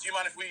drop. Do you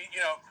mind if we,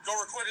 go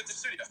record at the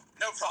studio?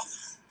 No problem.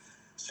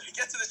 So we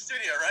get to the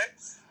studio, right?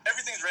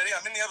 Everything's ready.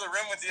 I'm in the other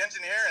room with the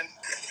engineer, and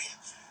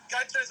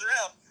guy turns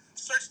around,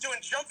 starts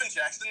doing jumping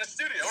jacks in the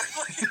studio.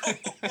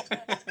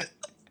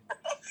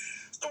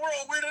 So we're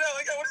all weirded out,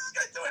 like, what is this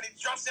guy doing? He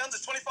drops down to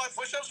 25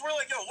 push-ups. We're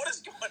like, what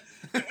is going on?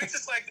 And we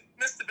just,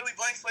 missed the Billy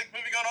Blanks,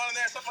 movie going on in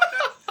there, something like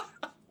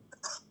that.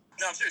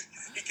 No, I'm serious.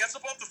 He gets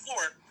up off the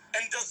floor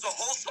and does the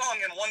whole song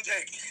in one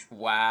take.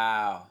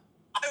 Wow.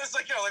 I was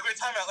like, wait,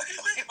 time out.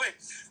 Wait.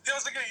 He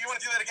was like, you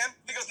want to do that again?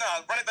 He goes,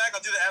 nah, run it back.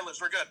 I'll do the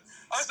ad-libs. We're good.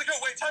 I was like,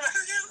 wait, time out.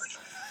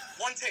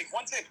 One take.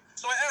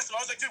 So I asked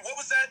him, I was like, dude, what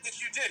was that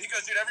you did? He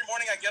goes, dude, every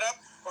morning I get up,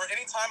 or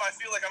anytime I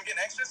feel like I'm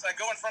getting anxious, I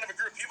go in front of a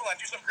group of people and I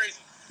do something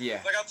crazy. Yeah.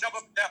 Like, I'll jump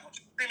up and down, I'll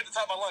scream at the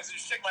top of my lungs, and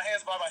just shake my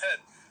hands by my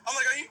head. I'm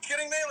like, are you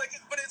kidding me?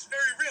 But it's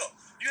very real.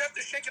 You have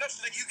to shake it up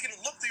so that you can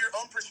look through your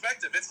own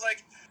perspective. It's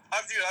like,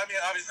 obviously,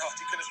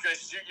 goodness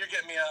gracious, you're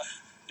getting me,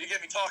 you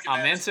get me talking.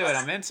 I'm man. into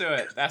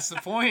it. That's the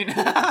point.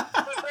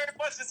 But very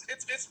much, it's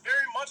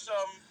very much,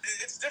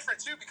 it's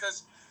different too,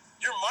 because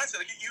your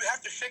mindset, you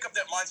have to shake up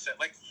that mindset.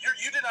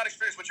 You did not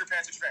experience what your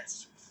parents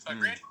experienced.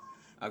 Agreed?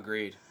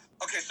 Agreed.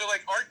 Okay, so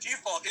our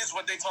default is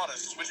what they taught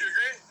us. Would you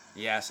agree?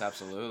 Yes,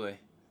 absolutely.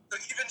 So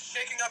even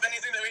shaking up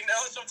anything that we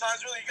know, sometimes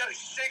really you got to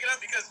shake it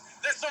up, because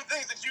there's some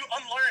things that you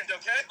unlearned,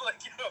 okay?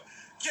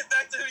 Get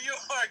back to who you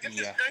are.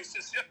 Goodness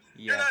gracious.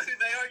 You're not who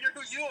they are, you're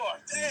who you are.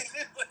 Dang.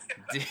 But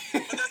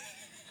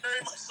that's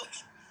very much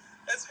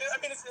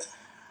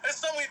it's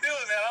something we do,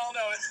 man. I don't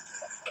know.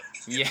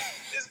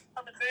 It's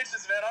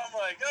conversations, man. I'm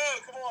like,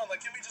 come on.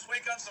 Can we just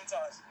wake up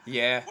sometimes?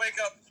 Yeah. Wake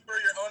up for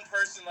your own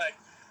person.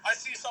 I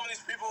see some of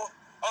these people,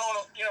 I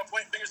don't want to,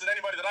 point fingers at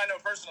anybody that I know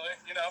personally,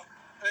 they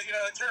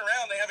turn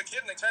around, they have a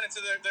kid, and they turn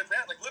into their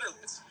parent.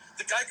 Literally,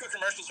 the Geico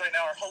commercials right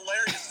now are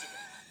hilarious to me.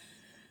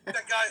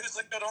 That guy who's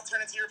like, don't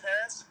turn into your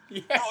parents.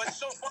 Yeah. Oh, it's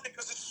so funny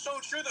because it's so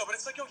true, though. But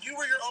it's like, you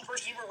were your own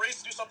person. You were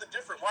raised to do something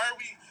different. Why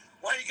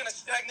are you going to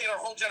stagnate our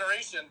whole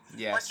generation?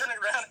 Yes. Or turn it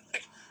around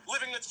and,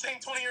 living the same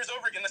 20 years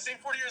over again, the same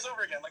 40 years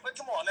over again.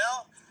 Come on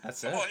now.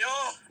 That's come it. On,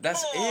 y'all.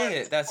 That's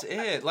it. That's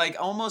it.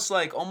 Almost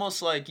like,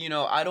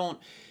 I don't.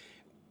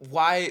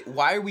 Why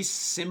are we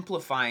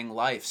simplifying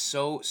life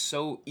so just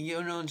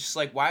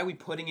why are we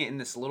putting it in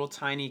this little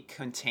tiny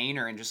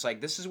container and just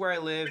this is where I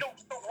live? We don't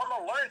want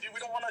to learn, dude. We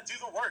don't want to do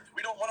the work.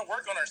 We don't want to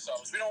work on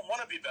ourselves. We don't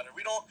want to be better.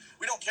 We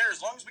don't care.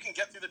 As long as we can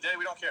get through the day,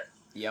 we don't care.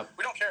 Yep.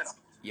 We don't care enough.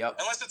 Yep.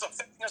 Unless it's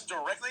affecting us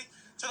directly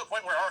to the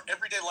point where our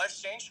everyday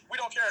life's changed, we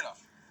don't care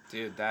enough.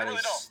 Dude,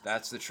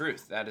 that's the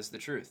truth. That is the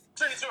truth. I'm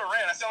turning into a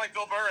rant. I sound like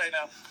Bill Burr right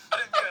now. I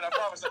didn't mean it. I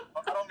promise.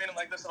 I don't mean it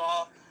like this at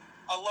all.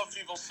 I love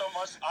people so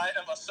much. I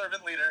am a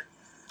servant leader.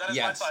 That is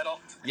my title.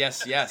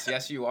 Yes,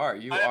 you are.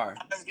 You are.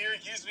 I'm here.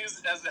 Use me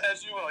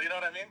as you will. You know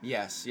what I mean?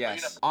 Yes.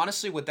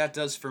 Honestly, what that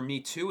does for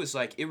me, too, is,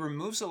 it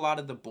removes a lot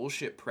of the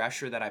bullshit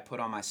pressure that I put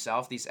on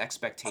myself, these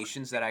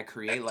expectations that I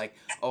create,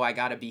 I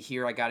got to be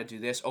here, I got to do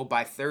this. Oh,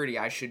 by 30,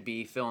 I should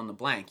be fill in the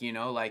blank,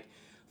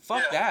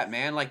 fuck that,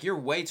 man. You're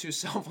way too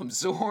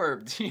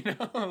self-absorbed,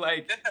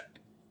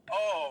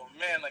 Oh,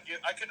 man,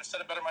 I couldn't have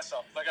said it better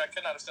myself. I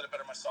could not have said it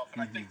better myself.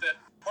 And I think that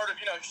part of,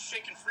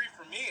 shaking free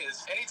for me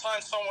is anytime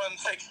someone,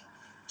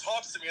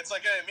 talks to me, it's I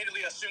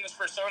immediately assume this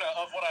persona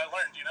of what I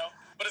learned,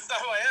 But it's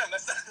not who I am.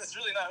 That's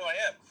really not who I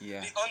am.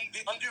 Yeah.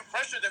 The undue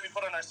pressure that we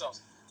put on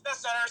ourselves. That's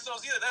not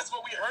ourselves either. That's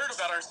what we heard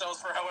about ourselves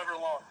for however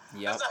long.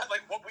 Yep. That's not,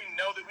 what we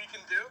know that we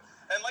can do.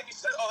 And like you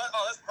said,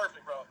 that's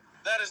perfect, bro.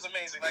 That is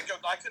amazing. I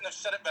couldn't have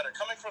said it better.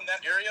 Coming from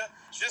that area,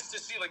 just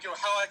to see,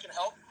 how I can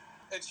help,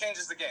 it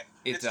changes the game.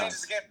 It does.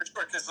 Changes the game for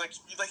sure. Because, like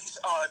you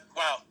said,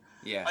 wow.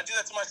 Yeah. I do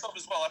that to myself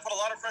as well. I put a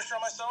lot of pressure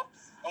on myself,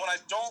 and when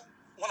I don't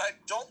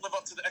live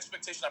up to the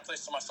expectation I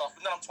place to myself,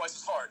 and then I'm twice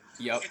as hard.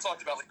 Yep. You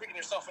talked about picking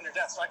yourself when you're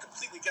down, so I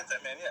completely get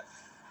that, man. Yeah.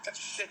 Got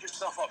to shake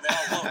yourself up, man.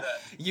 I love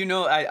that.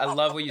 I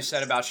love what you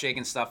said about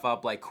shaking stuff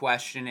up,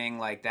 questioning,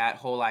 that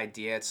whole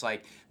idea. It's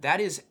that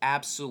is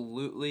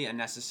absolutely a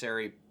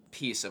necessary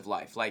piece of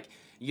life.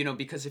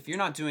 Because if you're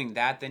not doing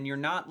that, then you're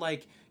not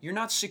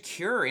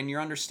secure in your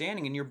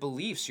understanding and your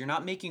beliefs. You're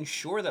not making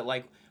sure that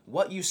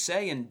what you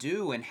say and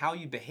do and how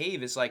you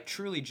behave is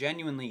truly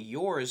genuinely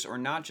yours, or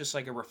not just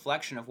a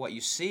reflection of what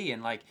you see.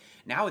 And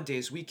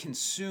nowadays we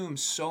consume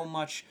so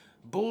much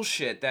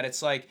bullshit that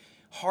it's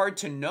hard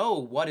to know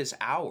what is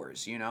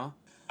ours,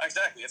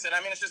 Exactly. It's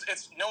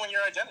knowing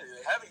your identity,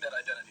 having that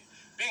identity,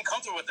 being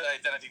comfortable with that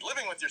identity,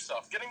 living with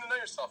yourself, getting to know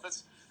yourself.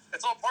 It's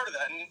all part of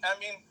that. And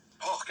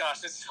oh gosh,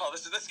 this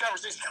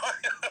conversation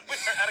we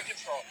are out of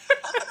control.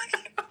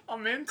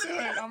 I'm into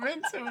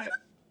it.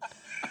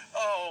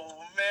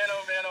 Oh man,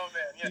 oh man, oh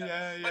man. Yeah.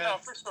 Yeah, But yeah. no,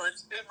 for sure,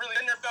 it really,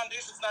 then your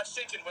foundation's not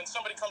shaken when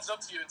somebody comes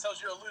up to you and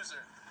tells you you're a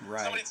loser.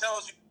 Right. Somebody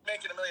tells you you're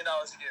making $1 million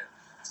a year.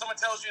 Someone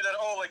tells you that,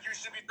 oh, like, you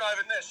should be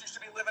driving this, you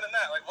should be living in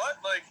that. Like, what?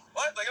 Like,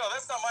 what? Like, oh,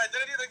 that's not my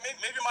identity. Like,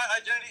 maybe my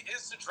identity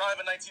is to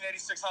drive a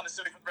 1986 Honda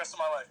Civic for the rest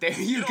of my life. There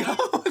you go.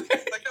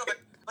 Like, no,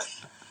 like,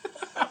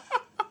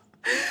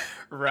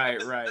 Right.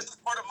 This is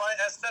part of my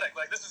aesthetic.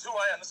 Like, this is who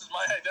I am. This is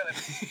my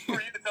identity.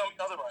 Who are you to tell me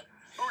otherwise?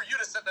 Who are you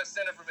to set that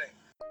standard for me?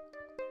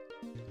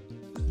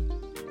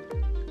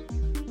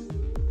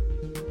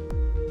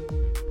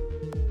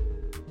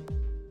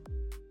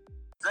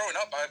 Growing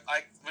up,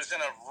 I was in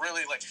a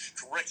really, like,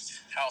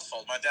 strict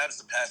household. My dad was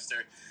a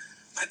pastor.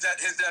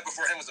 His dad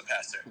before him was a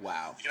pastor.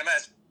 Wow. You can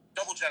imagine,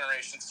 double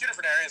generations, two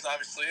different areas,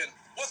 obviously, and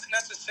wasn't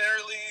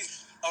necessarily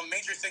a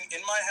major thing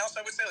in my house,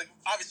 I would say. Like,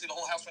 obviously, the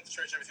whole house went to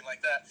church, everything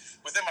like that.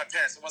 Within my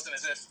parents, it wasn't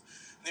as if,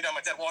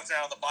 my dad walked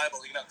around with the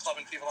Bible,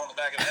 clubbing people on the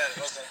back of the head.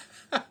 It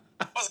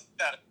wasn't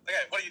that.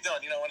 Okay, what are you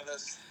doing? One of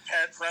those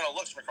parental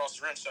looks from across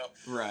the room. So,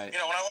 Right.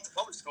 When I went to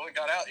public school and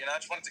got out, I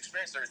just wanted to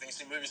experience everything,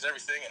 see movies,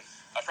 everything, and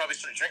I probably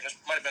started drinking. I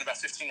might have been about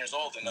 15 years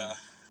old, and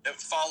it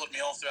followed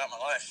me all throughout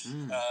my life.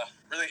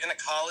 Really, into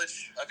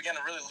college, I began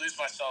to really lose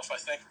myself, I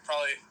think,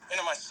 probably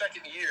into my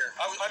second year.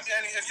 I mean,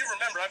 if you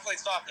remember, I played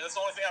soccer. That's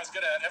the only thing I was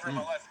good at ever in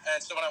my life.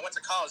 And so when I went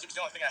to college, it was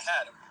the only thing I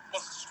had. It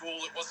wasn't school.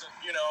 It wasn't,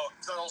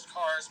 girls,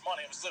 cars,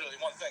 money. It was literally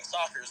one thing.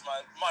 Soccer is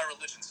my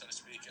religion, so to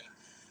speak. And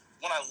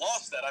when I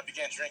lost that, I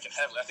began drinking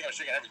heavily. I think I was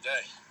drinking every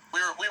day. We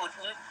would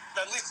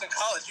at least in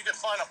college, you could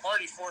find a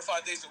party 4 or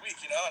 5 days a week,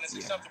 and it's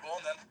acceptable.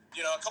 And then,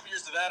 a couple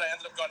years of that, I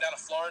ended up going down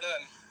to Florida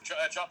and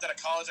I dropped out of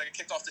college. I got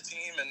kicked off the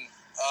team, and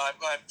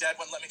my dad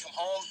wouldn't let me come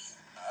home.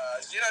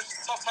 It's just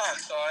a tough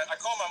time. So I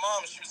called my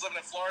mom. She was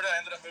living in Florida.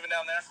 I ended up moving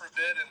down there for a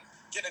bit and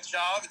getting a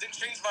job. It didn't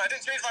change my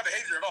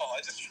behavior at all.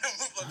 I just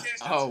moved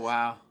locations. Oh,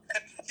 wow.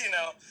 And,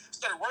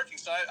 started working.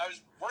 So I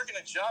was working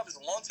a job as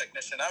a lawn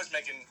technician. I was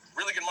making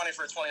really good money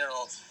for a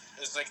 20-year-old.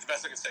 It was like the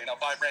best I could say.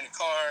 Buy a brand new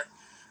car,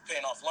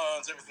 paying off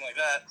loans, everything like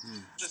that.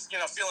 Just,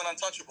 feeling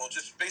untouchable,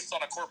 just based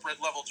on a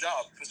corporate level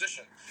job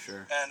position.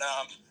 Sure. And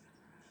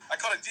I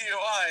caught a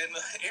DUI in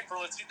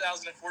April of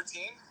 2014.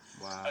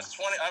 Wow. I was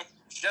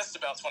just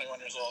about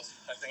 21 years old.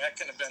 I think I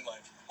couldn't have been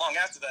long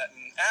after that.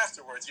 And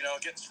afterwards,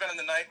 spending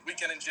the night,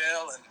 weekend in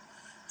jail, and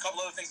a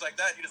couple other things like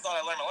that, you'd have thought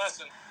I learned my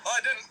lesson. Well,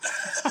 I didn't.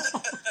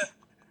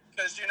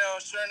 Because,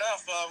 sure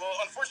enough,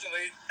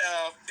 unfortunately,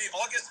 the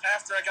August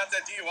after I got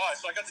that DUI,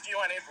 so I got the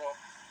DUI in April,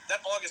 that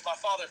August my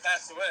father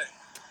passed away.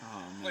 Oh,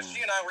 man. When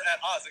she and I were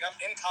at odds. I'm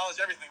in college,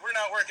 everything. We're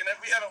not working.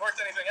 We haven't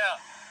worked anything out.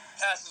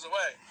 Passes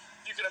away.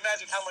 You can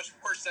imagine how much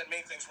worse that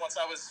made things once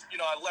I was,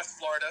 I left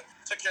Florida,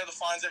 took care of the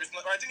fines, everything.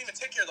 Or I didn't even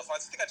take care of the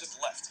fines. I think I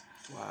just left.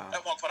 Wow.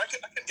 At one point. I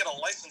couldn't get a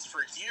license for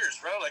years,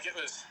 bro. It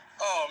was,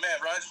 oh, man,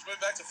 bro. I just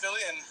moved back to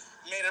Philly and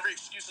made every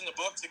excuse in the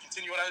book to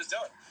continue what I was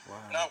doing. Wow.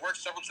 And I worked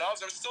several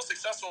jobs. I was still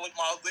successful,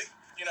 mildly,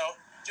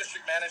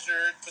 district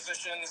manager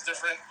positions,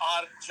 different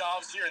odd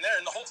jobs here and there.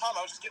 And the whole time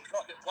I was just getting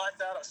drunk, getting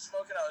blacked out. I was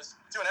smoking. I was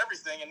doing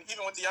everything. And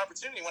even with the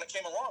opportunity when it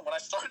came along, when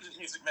I started in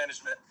music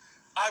management,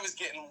 I was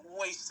getting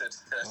wasted,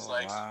 Chris.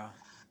 Wow.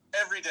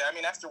 Every day. I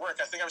mean, after work,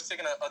 I think I was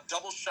taking a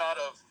double shot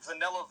of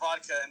vanilla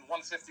vodka and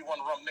 151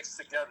 rum mixed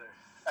together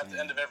at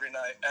the end of every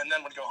night, and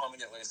then would go home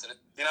and get wasted.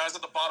 I was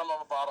at the bottom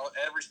of a bottle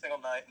every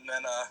single night, and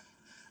then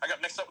I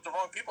got mixed up with the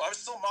wrong people. I was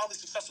still mildly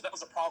successful. That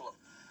was a problem.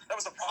 I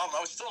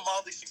was still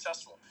mildly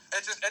successful.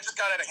 It just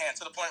got out of hand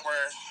to the point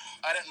where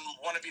I didn't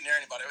want to be near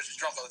anybody. I was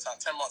just drunk all the time.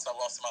 10 months I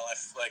lost in my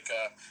life.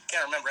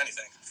 Can't remember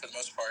anything for the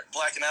most part.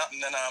 Blacking out, and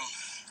then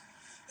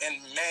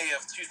in May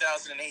of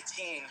 2018,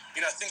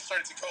 things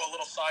started to go a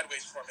little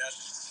sideways for me.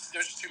 It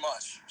was just too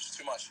much.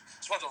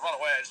 Just wanted to run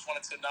away. I just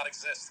wanted to not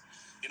exist.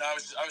 I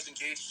was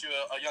engaged to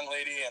a young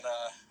lady, and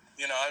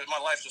my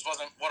life just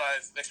wasn't what I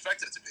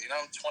expected it to be.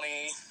 I'm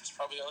 20. It's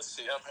probably, let's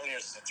see, how many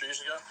years? 3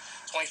 years ago.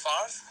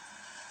 25.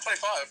 I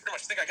pretty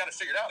much think I got it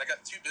figured out. I got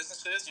 2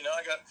 businesses.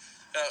 I got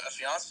a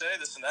fiance,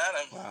 this and that.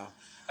 Wow.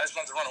 I just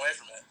wanted to run away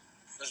from it.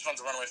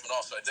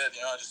 all. So I did.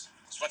 I just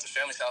went to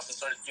family's house and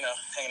started,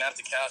 hanging out at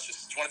the couch.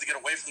 Just wanted to get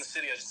away from the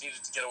city. I just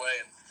needed to get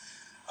away. And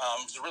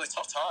it was a really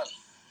tough time.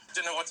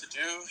 Didn't know what to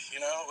do.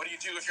 What do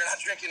you do if you're not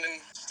drinking and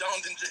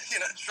stoned and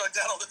drugged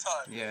out all the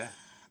time? Yeah.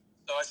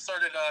 So I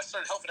started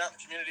helping out in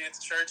the community at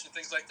the church and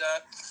things like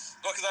that.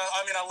 Well, because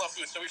I love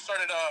food. So we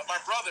started. My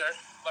brother,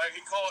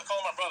 call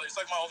him my brother. He's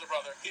like my older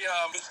brother. He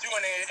was doing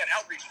an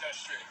outreach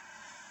ministry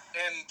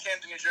in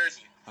Camden, New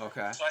Jersey.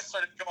 Okay. So I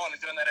started going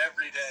and doing that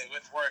every day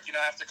with work.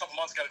 After a couple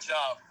months, got a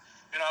job.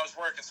 I was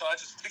working, so I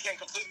just became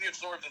completely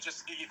absorbed in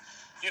just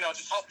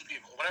just helping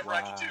people, whatever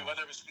I could do,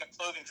 whether it was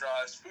clothing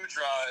drives, food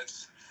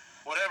drives,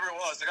 whatever it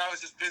was. I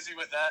was just busy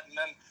with that, and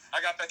then I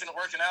got back into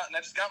working out, and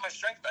I just got my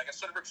strength back. I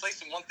started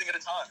replacing one thing at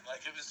a time.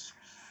 It was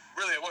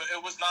really,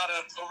 it was not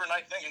an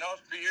overnight thing. 3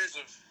 years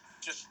of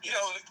just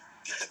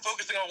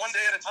focusing on one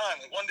day at a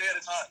time, 1 day at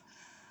a time.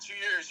 2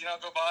 years,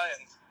 go by,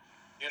 and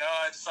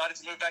I decided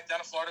to move back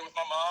down to Florida with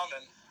my mom,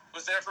 and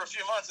was there for a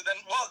few months, and then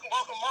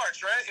welcome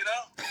March, right? You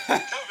know,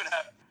 COVID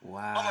happened.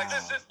 Wow. I'm like,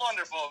 this is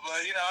wonderful,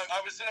 but you know, I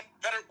was in a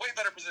way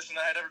better position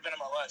than I had ever been in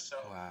my life. So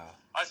Wow.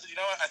 I said, you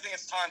know what, I think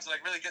it's time to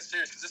like really get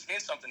serious because this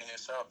means something to you.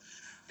 So,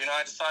 you know,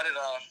 I decided,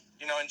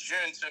 you know, in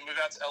June to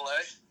move out to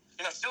LA.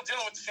 You know, still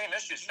dealing with the same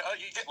issues. You know,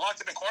 you get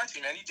locked up in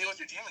quarantine, man. You deal with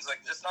your demons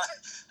like that's not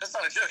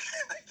a joke.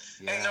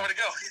 Yeah. Ain't nowhere to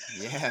go.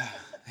 Yeah.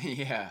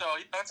 Yeah.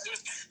 So you know, it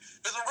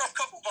was a rough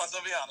couple months.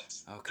 I'll be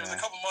honest. Okay. There was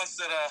a couple months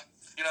that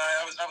you know,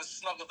 I was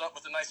snuggled up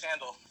with a nice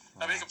handle.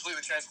 Wow. I'll be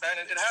completely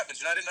transparent. It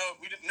happens. You know, I didn't know.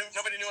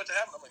 Nobody knew what to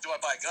happen. I'm like, do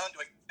I buy a gun?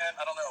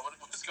 I don't know.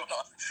 What's going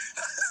on?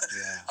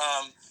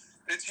 Yeah.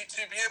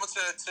 To be able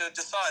to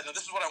decide that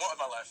this is what I want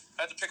in my life,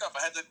 I had to pick up.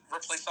 I had to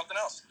replace something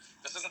else.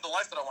 This isn't the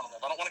life that I want to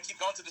live. I don't want to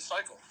keep going through this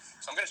cycle.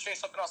 So I'm going to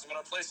change something else. I'm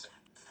going to replace it.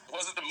 It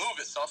wasn't the move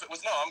itself. It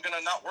was, no, I'm going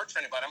to not work for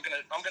anybody. I'm going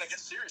to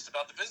get serious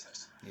about the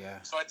business.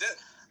 Yeah. So I did.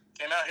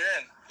 Came out here,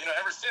 and, you know,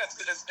 ever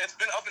since, it's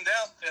been up and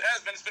down. It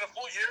has been. It's been a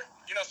full year.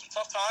 You know, some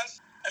tough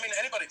times. I mean,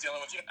 anybody dealing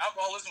with, you know,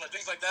 alcoholism or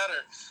things like that,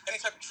 or any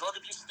type of drug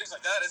abuse and things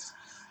like that,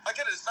 I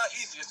get it. It's not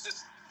easy. It's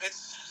just,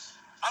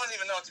 I don't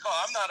even know what to call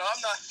it. I'm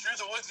not through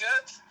the woods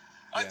yet.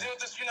 I deal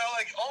with this, you know,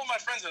 like all of my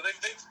friends,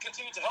 they've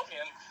continued to help me,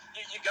 and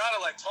you gotta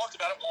like talk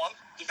about it. One,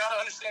 you gotta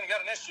understand you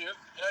got an issue,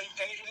 you know,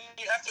 and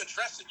you have to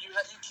address it. You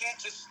can't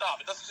just stop.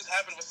 It doesn't just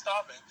happen with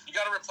stopping. You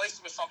gotta replace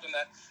it with something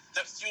that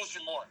fuels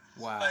you more.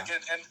 Wow. Like,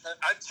 and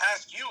I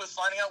task you with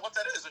finding out what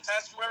that is, or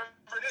task whoever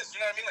it is.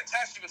 You know what I mean? Like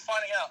task you with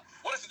finding out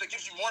what is it that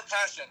gives you more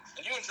passion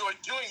and you enjoy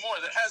doing more,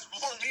 that has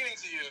more meaning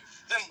to you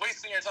than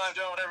wasting your time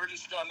doing whatever it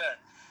is you're doing there.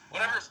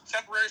 Whatever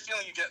temporary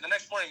feeling you get the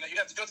next morning that you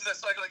have to go through that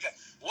cycle again,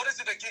 what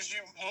is it that gives you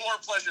more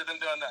pleasure than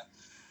doing that?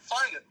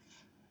 Find it.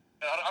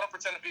 You know, I don't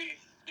pretend to be,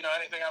 you know,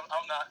 anything I'm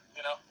not,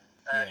 you know.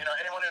 You know,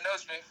 anyone who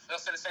knows me,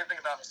 they'll say the same thing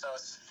about me. So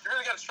you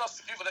really got to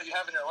trust the people that you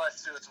have in your life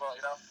too, as well.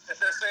 You know,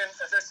 if they're saying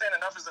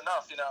enough is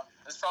enough, you know,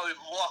 it's probably a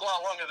lot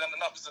longer than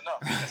enough is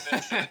enough. I'm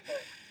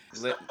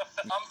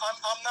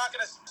not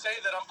gonna say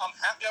that I'm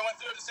happy I went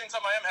through it. At the same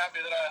time, I am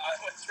happy that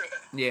I went through it.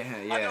 Yeah.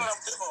 I know what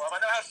I'm capable of.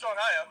 I know how strong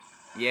I am.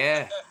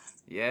 Yeah.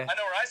 Yeah. I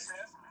know where I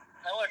stand.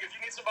 And look, if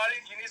you need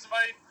somebody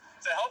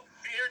to help,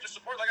 be here to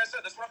support. Like I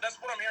said, that's what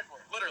I'm here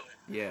for. Literally.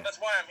 Yeah. That's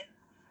why I'm here.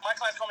 My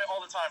clients call me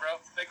all the time, bro.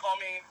 They call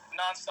me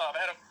nonstop.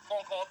 I had a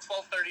phone call at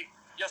 12:30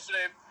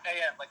 yesterday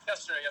a.m. Like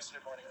yesterday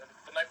morning, or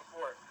the night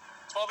before,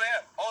 12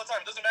 a.m. all the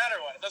time. It doesn't matter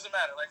when. It doesn't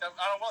matter. Like I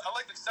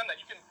like to extend that.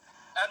 You can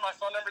add my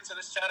phone number to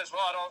this chat as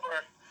well. I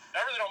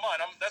really don't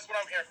mind. That's what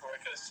I'm here for,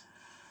 because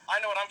I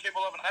know what I'm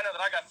capable of, and I know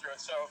that I got through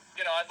it. So,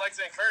 you know, I'd like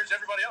to encourage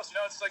everybody else. You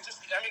know, it's like if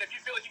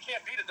you feel like you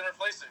can't beat it, then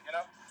replace it, you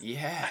know?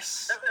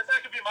 Yes. That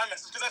could be my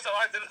message, because that's how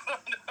I did it.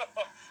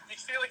 You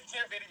feel like you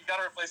can't beat it, you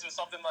got to replace it with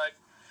something that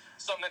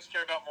you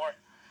care about more.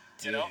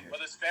 You know?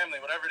 Whether it's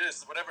family, whatever it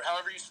is,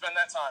 however you spend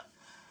that time,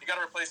 you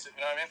got to replace it,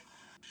 you know what I mean?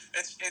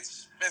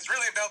 It's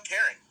really about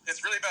caring.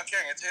 It's really about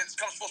caring. It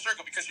comes full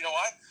circle, because you know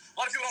what? A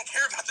lot of people don't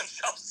care about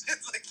themselves.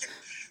 It's like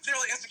they're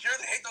really insecure.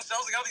 They hate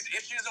themselves. They got all these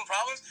issues and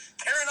problems.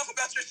 Care enough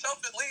about yourself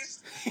at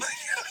least.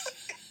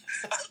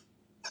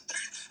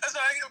 That's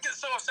why I get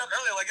so upset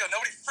earlier. Like, yo,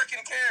 nobody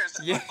freaking cares.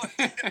 Yeah.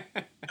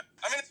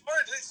 I mean, it's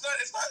hard. It's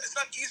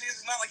not easy.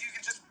 It's not like you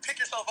can just pick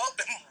yourself up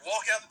and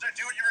walk out the door,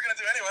 do what you were gonna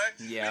do anyway.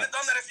 Yeah. You'd have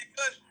done that if you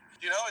could.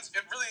 You know, it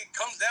really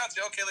comes down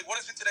to, okay, like, what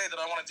is it today that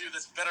I want to do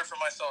that's better for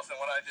myself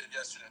than what I did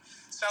yesterday?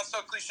 It sounds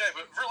so cliche,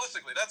 but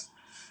realistically, that's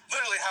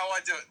literally how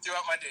I do it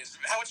throughout my days.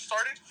 How it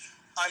started,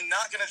 I'm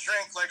not going to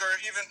drink, like, or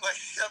even,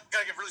 like, I've got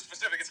to get really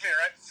specific. It's me,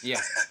 right?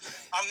 Yeah.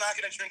 I'm not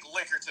going to drink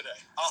liquor today.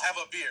 I'll have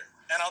a beer,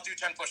 and I'll do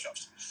 10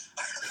 push-ups.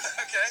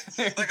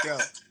 Okay? There Like,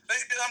 you go.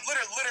 I'm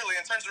literally,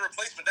 in terms of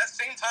replacement, that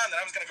same time that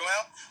I was going to go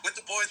out with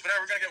the boys,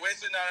 whatever, we're going to get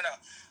wasted, no.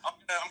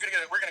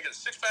 We're going to get a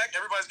six-pack,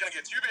 everybody's going to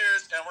get 2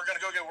 beers, and we're going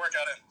to go get a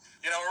workout in.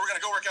 You know, or we're going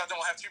to go work out, then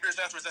we'll have 2 beers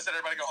afterwards. I said,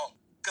 everybody go home.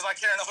 Because I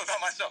care enough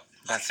about myself.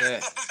 That's I care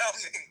it. enough about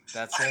me.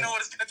 That's I know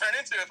what it's going to turn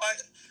into.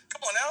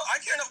 Come on now,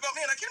 I care enough about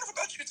me, and I care enough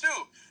about you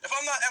too. If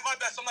I'm not at my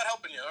best, I'm not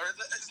helping you. Or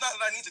it's not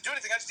that I need to do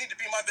anything. I just need to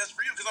be my best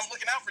for you, because I'm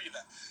looking out for you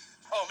then.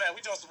 Oh man,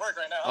 we doing some work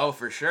right now. Oh,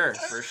 for sure.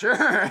 For sure.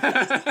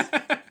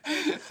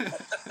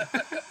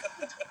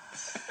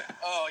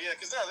 Oh yeah,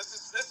 because no, this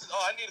is.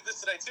 Oh, I needed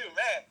this today too,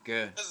 man.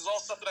 Good. This is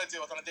all stuff that I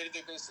deal with on a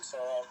day-to-day basis. So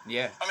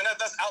Yeah. I mean,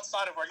 that's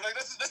outside of work. Like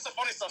this is the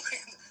funny stuff.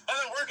 I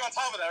didn't work on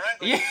top of that, right?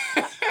 Like, Yeah.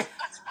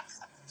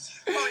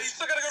 oh, you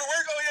still gotta go to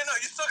work? Oh yeah, no,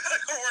 you still gotta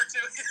go to work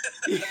too.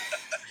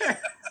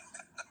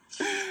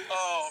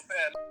 Oh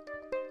man.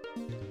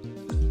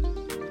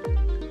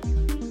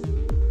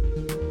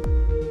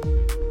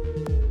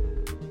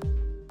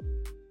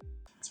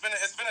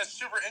 It's been a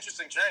super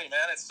interesting journey,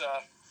 man.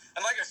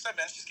 And like I said,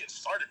 man, it's just getting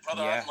started,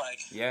 brother. Yeah. I'm like,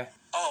 Yeah.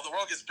 oh, the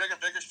world gets bigger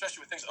and bigger, especially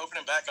with things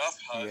opening back up.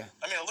 Yeah.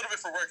 I mean, a little bit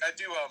for work. I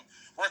do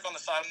work on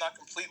the side. I'm not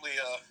completely,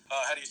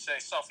 how do you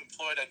say,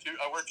 self-employed. I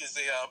work as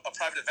a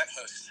private event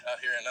host out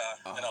here in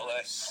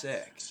LA.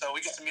 Sick. So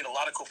we get to meet a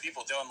lot of cool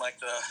people doing like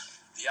the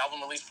the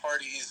album release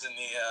parties and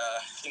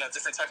the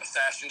different type of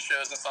fashion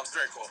shows and stuff. It's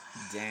very cool.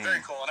 Dang.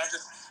 Very cool. And I'm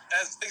just,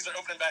 as things are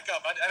opening back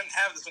up, I didn't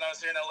have this when I was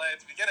here in LA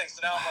at the beginning.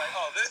 So now I'm like,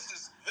 oh, this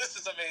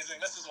is amazing.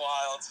 This is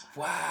wild.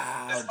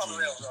 Wow. It's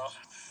unreal, bro.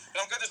 And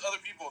I'm glad there's other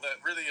people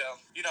that really,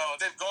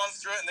 they've gone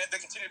through it and they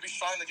continue to be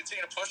strong. They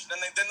continue to push. And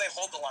then they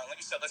hold the line.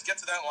 Like you said, let's get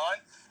to that line.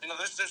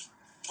 There's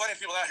plenty of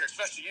people out here,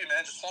 especially you,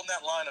 man, just holding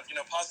that line of,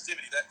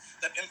 positivity,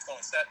 that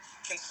influence, that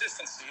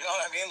consistency. You know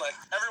what I mean? Like,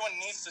 everyone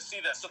needs to see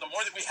that. So the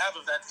more that we have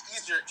of that, the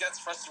easier it gets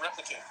for us to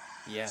replicate.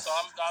 Yes. So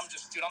I'm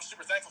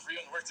super thankful for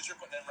you and the work that you're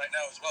putting in right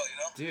now as well,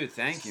 Dude,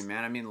 thank you,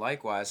 man. I mean,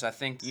 likewise. I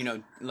think,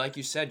 like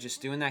you said,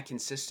 just doing that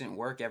consistent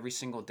work every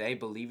single day,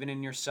 believing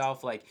in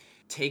yourself, like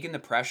taking the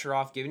pressure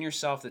off, giving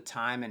yourself the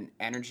time and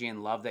energy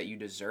and love that you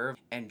deserve,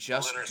 and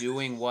just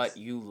doing what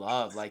you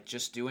love, like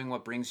just doing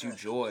what brings you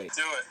joy.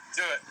 Do it.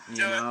 Do it.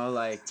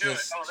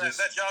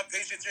 That job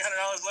pays you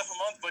 $300 less a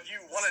month, but you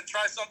want to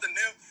try something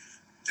new.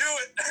 Do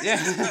it. Yeah.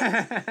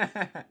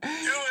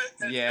 Do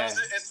it. Yeah.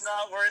 It's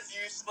not worth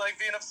you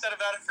being upset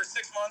about it for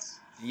 6 months.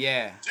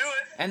 Yeah. Do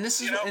it. And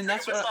this is and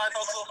that's what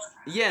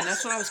and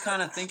that's what I was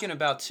kind of thinking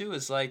about too,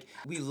 is like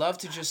we love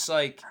to just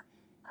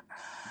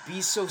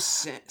be so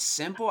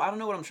simple. I don't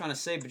know what I'm trying to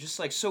say, but just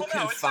so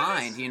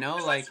confined, We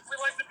like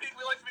to be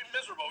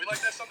miserable. We like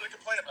to have something to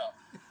complain about.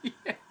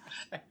 Yeah.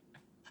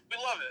 We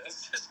love it.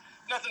 It's just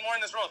nothing more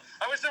in this world.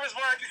 I wish there was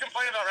more I could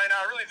complain about right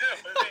now. I really do.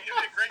 It'd be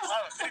a great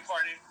time, a pity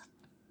party.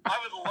 I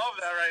would love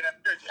that right now.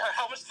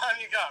 How much time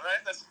you got,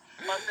 right? That's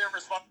my favorite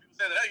response. People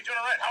say that, hey, you doing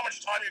all right? How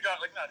much time you got?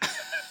 Like, no.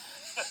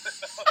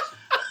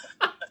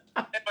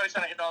 Anybody's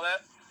trying to hit all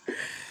that?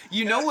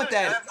 You know what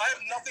that... I have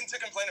nothing to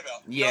complain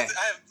about. Yeah.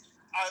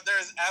 There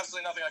is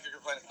absolutely nothing I could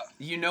complain about.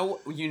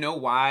 You know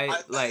why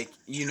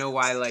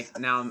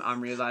now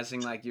I'm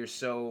realizing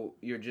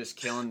you're just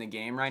killing the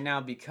game right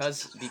now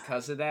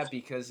because of that,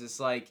 because it's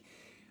like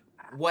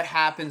what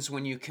happens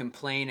when you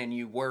complain and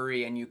you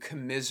worry and you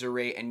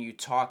commiserate and you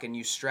talk and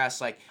you stress,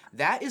 like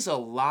that is a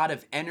lot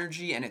of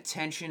energy and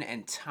attention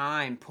and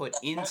time put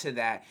into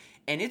that.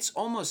 And it's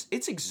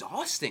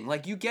exhausting.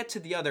 Like you get to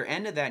the other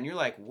end of that and you're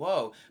like,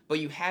 whoa, but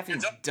you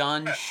haven't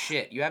done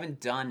shit. You haven't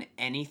done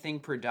anything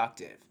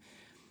productive.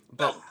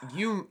 But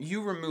you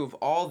remove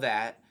all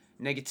that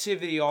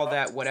negativity, all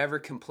that whatever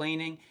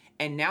complaining,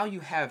 and now you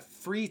have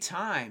free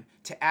time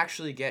to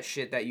actually get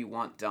shit that you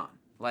want done.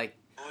 Like,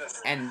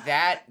 and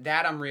that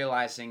I'm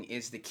realizing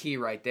is the key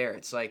right there.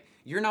 It's like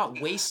you're not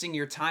wasting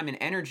your time and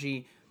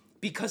energy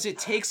because it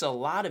takes a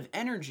lot of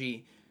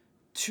energy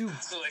to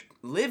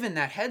live in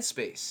that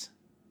headspace.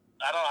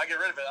 I get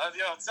rid of it. I'm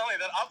telling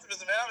you that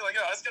optimism, man. I'm like,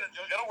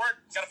 it'll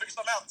work. Gotta figure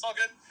something out. It's all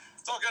good.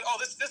 It's all good. Oh,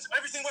 this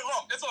everything went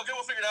wrong. It's all good.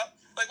 We'll figure it out.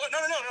 Like, what?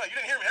 No. You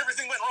didn't hear me.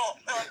 Everything went wrong.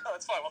 No,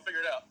 it's fine. We'll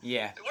figure it out.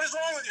 Yeah. What is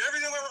wrong with you?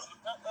 Everything went wrong.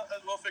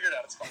 We'll figure it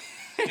out. It's fine.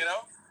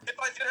 If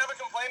I did have a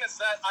complaint,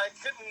 it's that I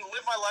couldn't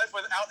live my life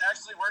without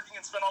actually working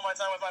and spend all my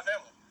time with my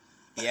family.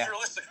 Yeah.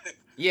 Realistically.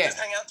 Yeah. Just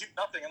hang out, do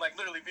nothing, and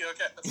literally be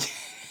okay.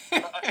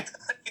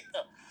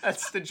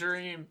 That's the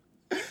dream.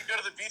 Go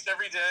to the beach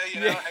every day,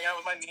 hang out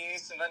with my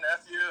niece and my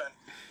nephew and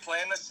play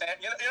in the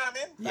sand. You know what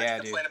I mean? Yeah,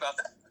 dude. Complain about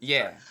that.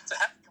 Yeah. It's a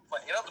happy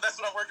complaint, but that's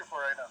what I'm working for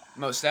right now.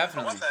 Most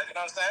definitely. I want that, you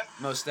know what I'm saying?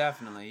 Most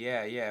definitely,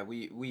 yeah.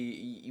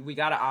 We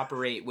got to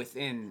operate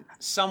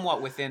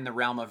somewhat within the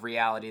realm of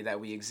reality that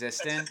we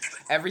exist in.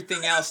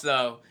 Everything else,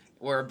 though,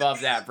 we're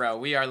above that, bro.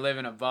 We are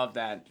living above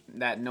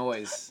that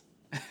noise.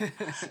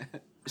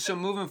 So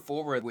moving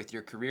forward with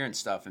your career and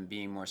stuff and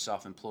being more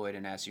self-employed,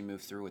 and as you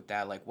move through with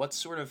that,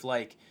 what's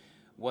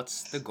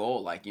the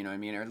goal? Or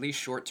at least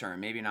short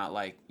term, maybe not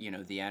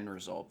the end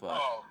result,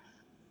 but.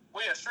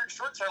 Well, yeah,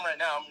 short term right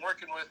now, I'm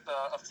working with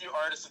a few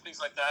artists and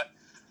things like that,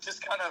 just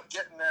kind of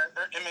getting their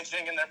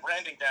imaging and their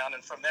branding down,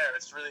 and from there,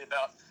 it's really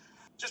about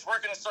just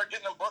working and start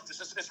getting them booked.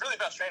 It's really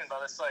about training,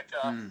 brother. It's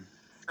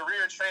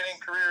career training,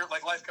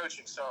 life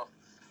coaching. So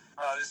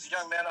there's a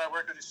young man that I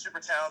work with who's super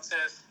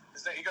talented.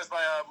 He goes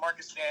by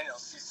Marcus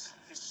Daniels.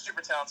 He's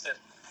super talented,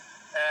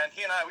 and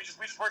he and I we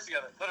just work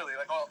together, literally,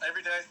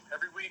 every day,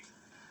 every week.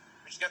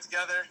 We just get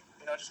together,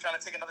 just kind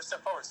of take another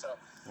step forward. So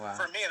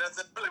for me, that's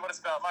really what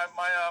it's about.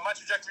 My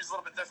trajectory is a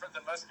little bit different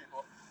than most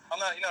people. I'm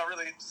not,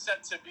 really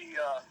set to be,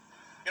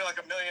 like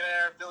a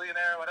millionaire,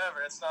 billionaire,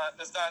 whatever. That's not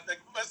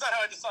how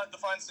I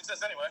define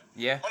success anyway.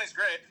 Yeah. Money's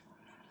great.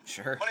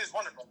 Sure. Money's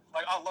wonderful.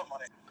 I love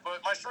money.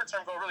 But my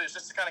short-term goal really is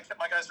just to kind of get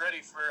my guys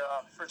ready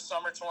for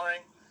summer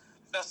touring,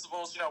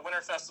 festivals,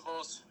 winter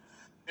festivals.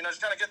 Just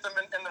kind of get them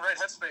in the right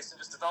headspace and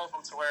just develop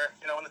them to where,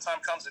 when the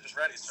time comes, they're just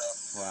ready. So,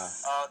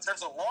 wow. In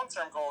terms of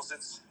long-term goals,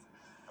 it's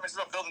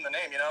about building the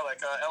name,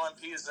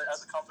 LMP as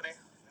a company,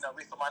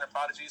 Lethal Minor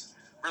Prodigies,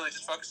 really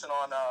just focusing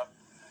on,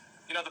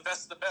 the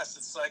best of the best.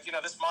 It's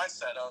this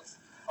mindset of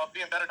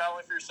being better not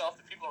only for yourself,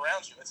 the people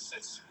around you. It's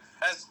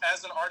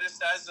as an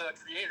artist, as a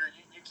creator,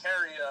 you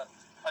carry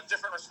a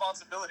different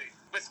responsibility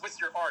with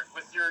your art,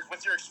 with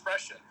your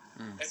expression.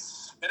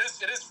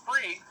 It is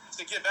free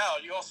to give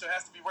out. You also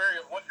have to be wary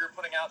of what you're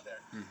putting out there.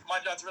 My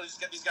job is really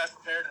just get these guys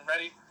prepared and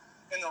ready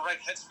in the right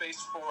headspace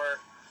for,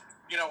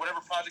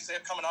 whatever projects they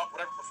have coming up,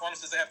 whatever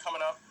performances they have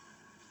coming up.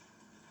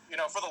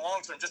 for the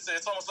long term. Just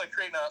it's almost like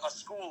creating a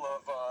school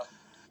of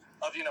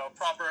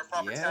proper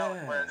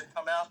talent where they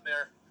come out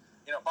there,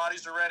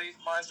 bodies are ready,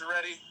 minds are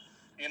ready,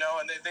 and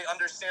they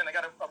understand. They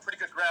got a pretty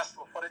good grasp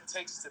of what it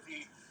takes to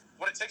be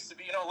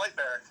a light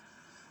bearer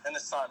in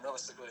this time,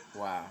 realistically.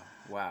 Wow.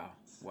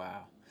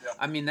 Yeah.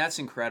 I mean, that's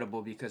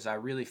incredible, because I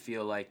really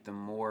feel like the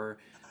more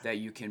that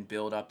you can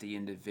build up the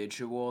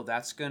individual,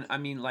 that's gonna, I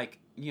mean, like,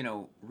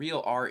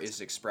 real art is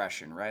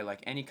expression, right? Like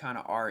any kind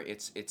of art,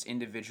 it's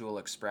individual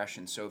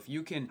expression. So if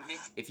you can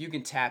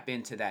tap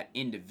into that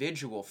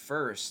individual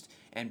first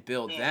and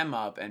build them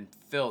up and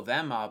fill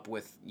them up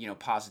with,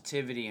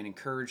 positivity and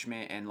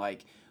encouragement and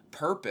like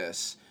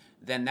purpose,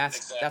 then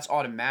that's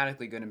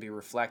automatically going to be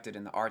reflected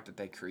in the art that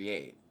they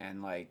create.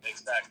 And like,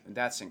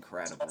 that's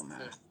incredible,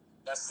 man.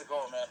 That's the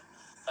goal, man.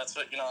 That's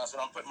what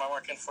I'm putting my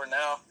work in for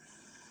now.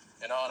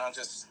 And I'm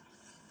just,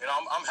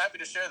 I'm happy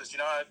to share this.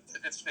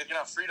 It's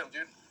freedom,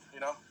 dude.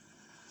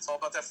 It's all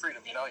about that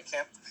freedom. You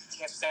can't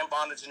stand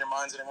bondage in your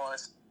minds anymore.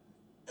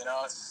 You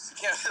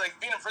can't, like,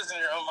 being in prison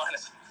in your own mind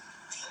is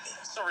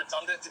so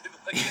redundant, dude.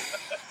 Like,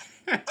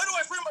 how do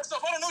I free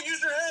myself? I don't know.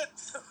 Use your head.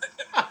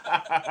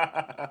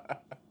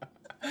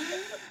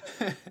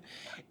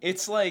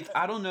 It's like,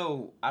 I don't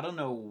know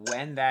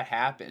when that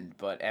happened,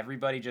 but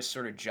everybody just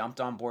sort of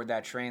jumped on board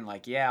that train.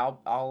 Like, yeah,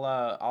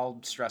 I'll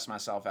stress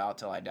myself out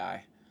till I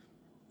die.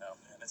 No,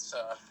 man, it's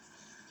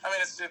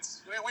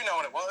we know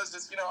what it was.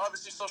 It's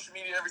obviously social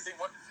media, everything,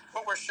 what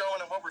we're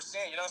showing and what we're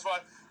seeing. That's why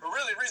the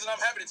reason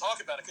I'm happy to talk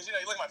about it, because you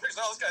look at my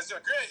pictures. Oh, this guy's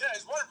doing great. Yeah,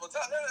 he's wonderful. So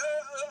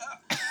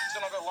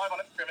I'll go live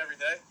on Instagram every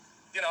day.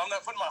 I'm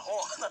not putting my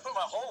whole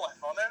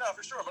life on there, no,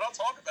 for sure. But I'll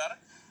talk about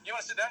it. You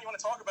want to sit down? You want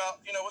to talk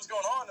about what's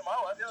going on in my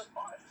life? Yeah, that's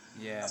fine.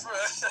 Yeah. That's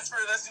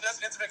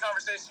an intimate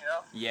conversation.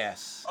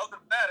 Yes. Other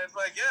than that, it's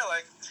like, am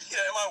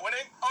I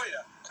winning? Oh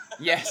yeah.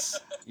 Yes.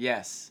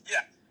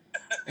 Yeah.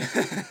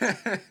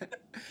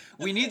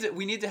 We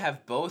need to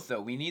have both,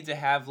 though. We need to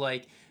have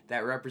like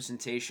that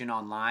representation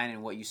online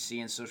and what you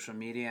see in social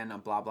media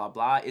and blah blah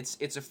blah.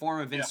 It's a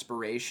form of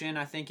inspiration,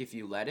 I think, if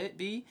you let it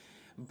be.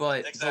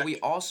 But we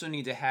also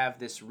need to have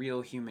this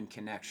real human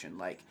connection,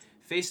 like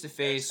face to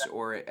face,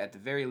 or at the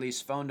very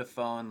least phone to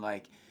phone.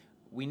 Like,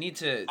 we need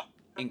to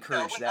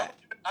encourage that.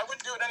 I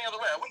wouldn't do it any other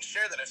way. I wouldn't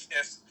share that if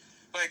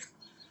like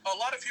a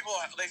lot of people,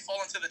 they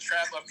fall into the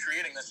trap of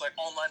creating this like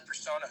online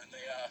persona, and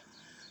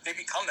they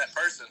become that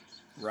person.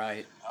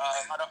 Right.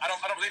 I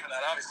don't believe in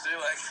that, obviously.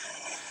 Like,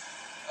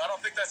 I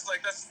don't think that's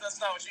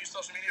not what you use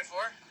social media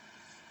for.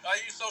 I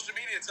use social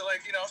media to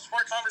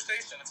spark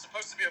conversation. It's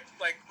supposed to be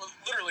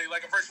literally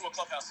like a virtual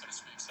clubhouse, so to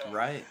speak. So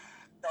right.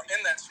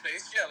 In that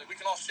space, we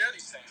can all share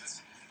these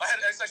things.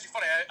 It's actually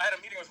funny. I had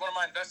a meeting with one of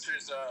my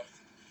investors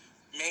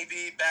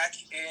maybe back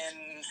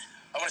in,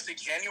 I want to say,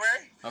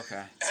 January. Okay.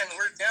 And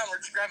we're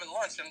just grabbing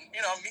lunch, and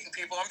I'm meeting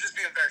people. I'm just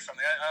being very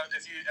friendly.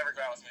 If you ever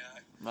go out with me,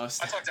 I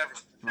talk to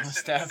everyone.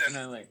 Most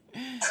definitely.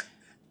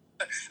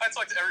 I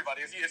talk to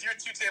everybody. If you're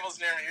 2 tables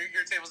near me,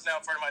 your table's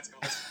now part of my table.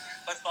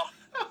 Let's talk.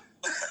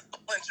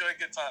 We'll enjoy a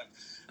good time.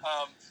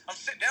 I'm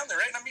sitting down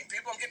there, right, and I'm meeting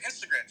people. I'm getting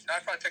Instagrams.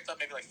 I probably picked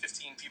up maybe like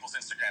 15 people's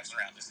Instagrams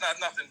around. It's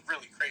not nothing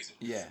really crazy.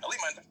 Yeah. I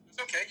leave my.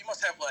 It's okay. You must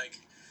have like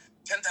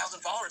 10,000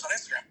 followers on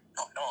Instagram.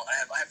 No,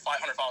 I have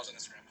 500 followers on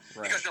Instagram.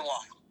 Right. He goes, you're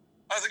lying.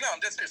 I was like, no, I'm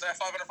dead serious. I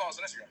have 500 followers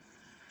on Instagram.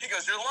 He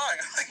goes, you're lying.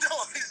 I'm like, no,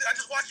 I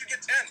just watched you get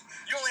 10.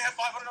 You only have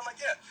 500. I'm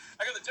like, yeah.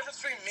 I go, the difference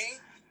between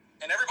me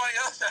and everybody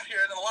else out here,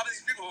 and a lot of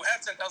these people who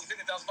have 10,000,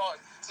 15,000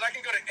 followers, so I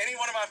can go to any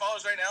one of my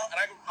followers right now, and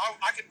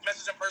I could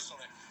message them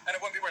personally, and it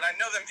wouldn't be weird. I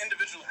know them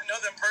individually. I know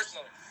them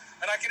personally,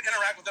 and I can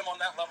interact with them on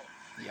that level.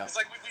 Yep. It's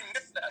like we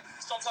miss that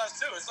sometimes,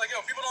 too. It's like,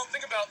 people don't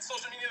think about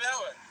social media that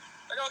way.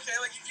 Like, okay,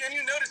 and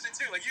you notice it,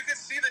 too. Like, you could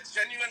see the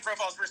genuine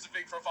profiles versus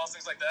fake profiles,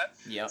 things like that.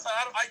 Yeah. So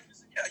I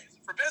use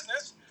it for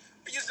business.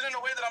 I use it in a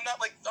way that I'm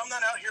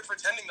not out here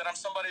pretending that I'm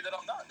somebody that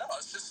I'm not. No,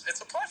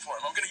 it's a platform.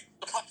 I'm gonna use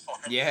the platform.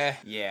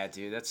 Yeah,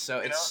 dude. That's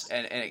so. And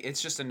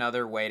it's just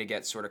another way to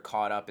get sort of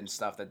caught up in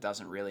stuff that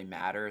doesn't really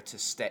matter,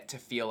 to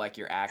feel like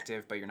you're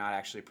active but you're not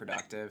actually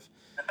productive.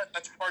 And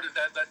that's part of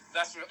that.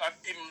 That's what I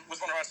even was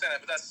wondering how I saying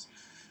that, but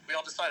we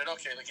all decided,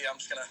 okay, I'm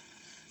just gonna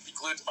be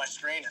glued to my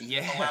screen and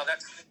allow that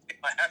to hit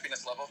my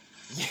happiness level.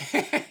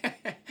 Yeah.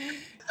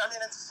 I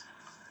mean, it's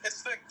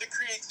the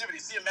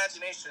creativity, it's the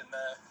imagination.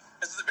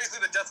 This is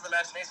basically the death of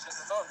imagination is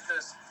its own,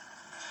 because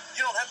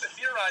you don't have to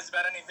theorize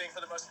about anything for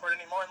the most part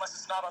anymore unless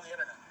it's not on the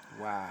internet.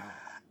 Wow.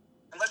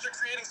 Unless you're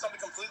creating something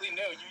completely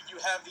new, you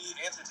have the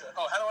answer to it.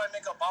 Oh, how do I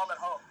make a bomb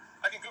at home?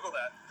 I can Google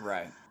that.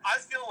 Right. I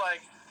feel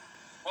like,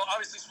 well,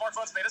 obviously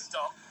smartphones made us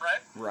dumb, right?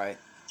 Right.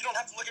 You don't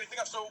have to look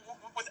anything up. So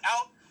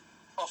without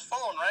a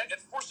phone, right, it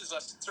forces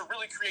us to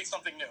really create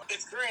something new.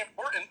 It's very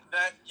important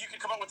that you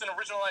can come up with an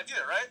original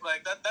idea, right?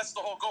 Like that's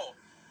the whole goal.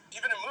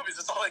 Even in movies,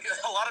 it's all like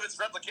a lot of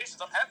it's replications.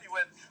 I'm happy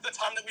with the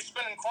time that we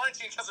spend in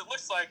quarantine, because it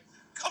looks like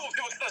a couple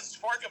people got a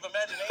spark of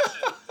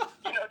imagination,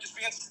 just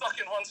being stuck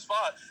in one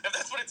spot. If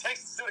that's what it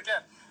takes, let's do it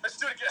again. Let's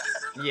do it again.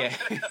 Yeah.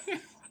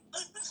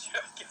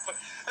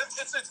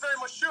 It's very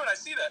much true, and I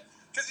see that,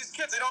 because these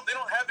kids, they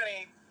don't have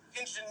any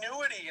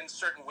ingenuity in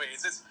certain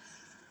ways.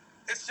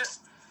 It's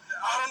just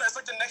I don't know, it's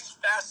like the next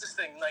fastest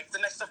thing, like the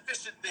next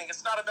efficient thing.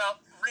 It's not about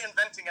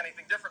reinventing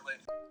anything differently.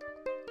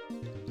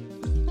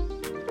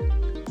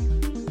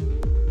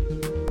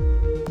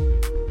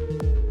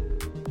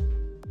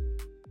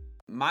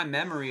 My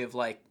memory of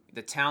like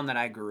the town that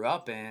I grew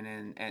up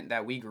in and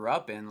that we grew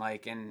up in,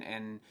 like,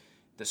 and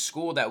the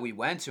school that we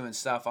went to and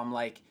stuff, I'm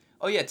like,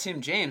 oh yeah,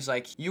 Tim James,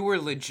 like, you were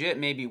legit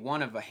maybe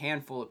one of a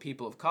handful of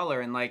people of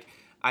color. And like,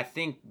 I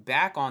think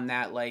back on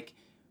that, like,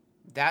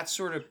 that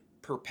sort of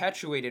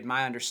perpetuated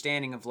my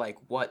understanding of like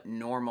what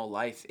normal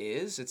life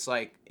is. It's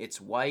like, it's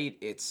white,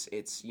 it's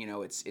you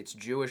know, it's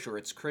Jewish or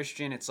it's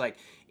Christian. It's like,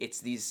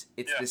 it's this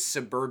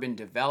suburban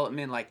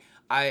development. Like,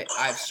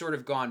 I've sort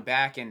of gone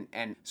back and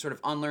sort of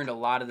unlearned a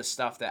lot of the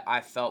stuff that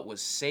I felt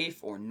was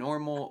safe or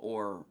normal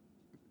or,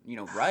 you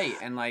know, right.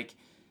 And like,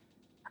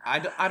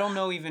 I don't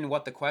know even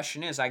what the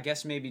question is. I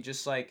guess maybe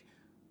just like,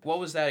 what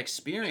was that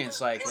experience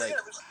like? Like,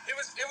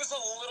 it was a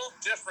little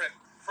different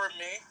for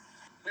me.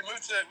 We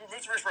moved to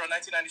Richboro in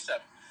 1997.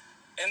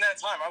 In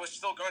that time, I was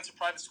still going to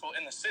private school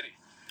in the city.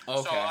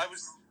 Okay. So it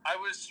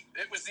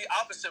was the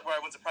opposite where I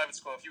went to private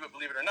school, if you would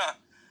believe it or not.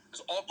 It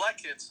was all black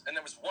kids, and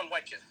there was one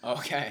white kid.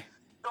 Okay.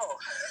 So,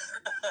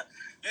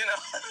 you know,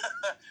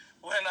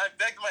 when I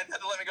begged my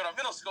dad to let me go to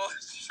middle school, it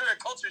was sure a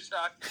culture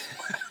shock.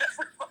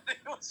 Everybody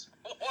was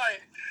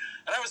white,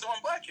 and I was the one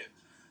black kid.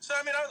 So,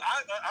 I mean, I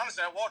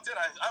honestly, I walked in,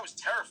 I was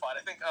terrified.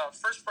 I think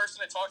first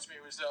person that talked to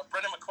me was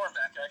Brendan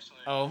McCormack,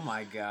 actually. Oh,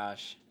 my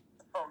gosh.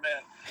 Oh,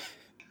 man.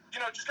 You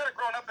know, just kind of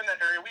growing up in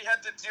that area, we had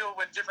to deal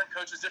with different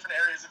coaches, different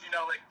areas. If you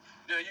know, like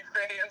the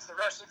Ukrainians, the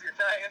Russians, the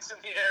Italians in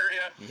the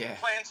area,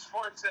 playing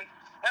sports and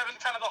having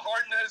kind of the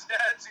hard-nosed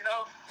dads, you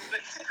know,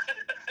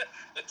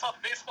 the tough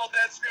baseball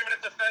dad screaming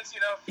at the fence, you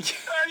know.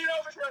 You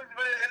know, but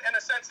in a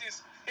sense,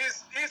 he's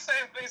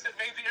saying things that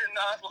maybe are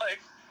not,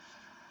 like,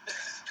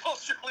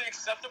 culturally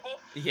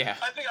acceptable. Yeah.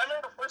 I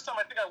remember the first time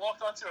I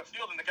walked onto a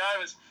field and the guy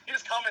was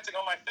commenting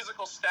on my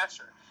physical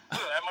stature. I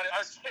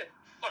was a kid.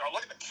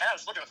 Look at the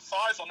calves. Look at the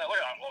thighs on that. Look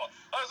at that.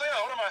 I was like,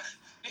 what am I?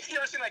 You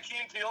ever seen that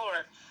Key and Peele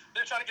where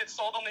they're trying to get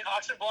sold on the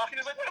auction block?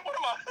 And he's like, what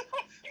am I?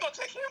 You gonna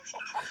take him?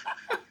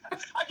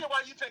 I get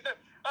why you take him.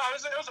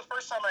 It was the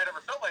first time I had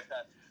ever felt like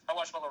that. I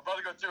watched my little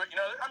brother go through it. You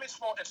know, I mean,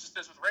 small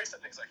instances with race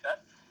and things like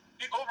that.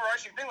 The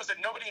overarching thing was that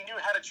nobody knew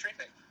how to treat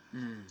me.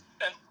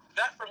 And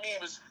that for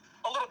me was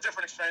a little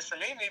different experience for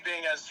me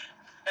being as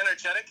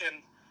energetic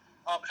and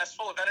as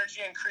full of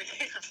energy and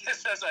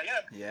creativeness as I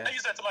am. Yeah. I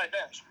use that to my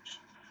advantage.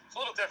 It's a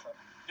little different.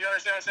 You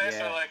understand what I'm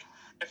saying? Yeah. So, like,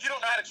 if you don't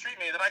know how to treat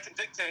me, then I can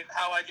dictate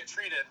how I get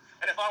treated.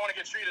 And if I want to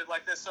get treated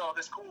like this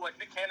cool, like,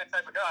 Nick Cannon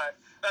type of guy,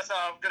 that's how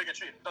I'm going to get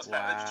treated. Doesn't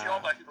matter. They treat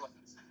all black people like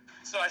this.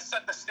 So I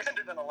set the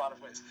standard in a lot of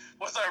ways.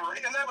 Was I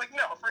right in that? Like,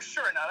 no, for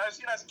sure not. I was,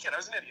 as a kid,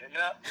 I was an idiot,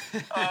 you know?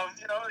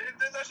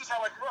 That's just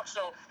how I grew up.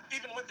 So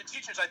even with the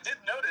teachers, I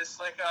did notice,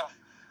 like,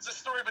 there's a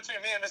story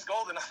between me and Miss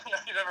Golden. I don't know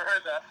if you've ever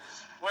heard that,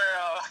 where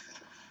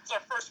it's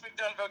our first week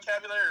doing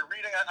vocabulary or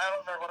reading. I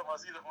don't remember what it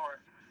was, either or.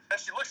 And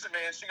she looks at me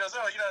and she goes,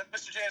 oh,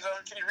 Mr. James,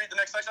 can you read the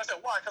next section? I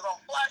said, why? Because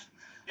I'm black.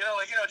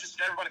 Just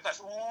everybody in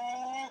class,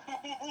 ooh,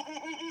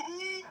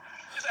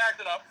 just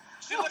acting up.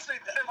 She looks at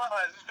me dead in my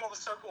eyes. This girl was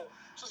so cool.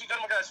 She goes,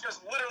 dead in my eyes. She goes,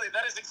 literally,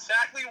 that is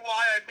exactly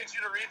why I picked you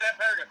to read that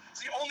paragraph.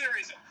 It's the only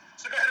reason.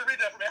 So go ahead and read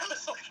that for me. I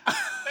was like,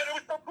 and it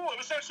was so cool. It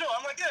was so chill.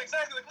 I'm like, yeah,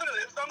 exactly. Like,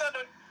 literally, I'm not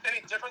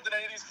any different than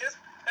any of these kids.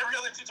 Every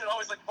other teacher would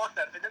always, like, buck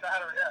that if they didn't know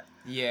how to react.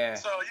 Yeah.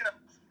 So,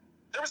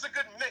 there was a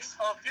good mix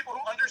of people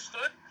who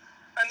understood,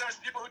 and there was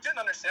people who didn't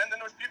understand, and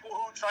there was people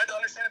who tried to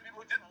understand and people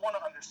who didn't want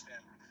to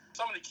understand.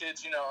 Some of the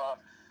kids,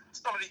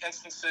 some of the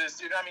instances,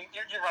 dude, I mean,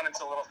 you run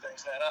into little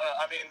things, man.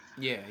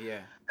 Yeah.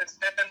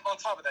 And on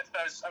top of that,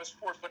 I was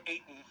 4'8"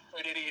 and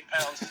weighed 88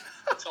 pounds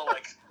until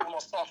like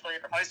almost sophomore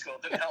year of high school.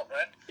 It didn't help,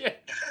 right? Yeah.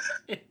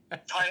 And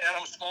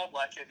I'm a small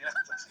black kid,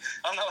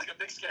 I'm not like a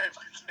big scary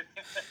black kid.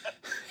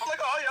 I'm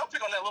like, oh yeah, I'll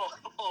pick on that little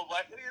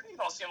black kid. You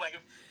don't seem like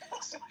a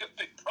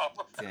big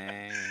problem.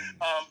 Dang.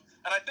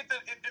 And I think that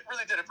it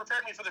really did. It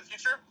prepared me for the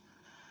future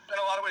in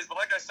a lot of ways. But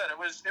like I said, it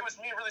was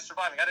me really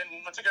surviving. I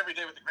took every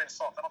day with a grain of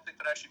salt. I don't think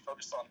that I actually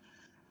focused on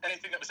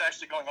anything that was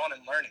actually going on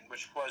in learning,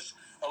 which was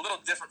a little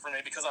different for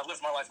me because I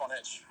lived my life on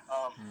edge.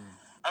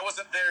 I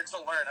wasn't there to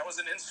learn. I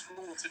wasn't in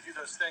school to do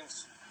those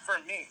things for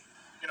me.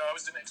 I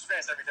was in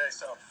experience every day.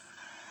 So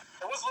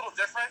it was a little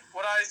different.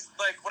 Would I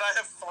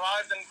have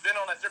thrived and been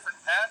on a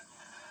different path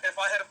if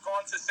I had have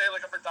gone to, say,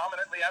 like a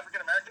predominantly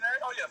African-American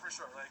area? Oh, yeah, for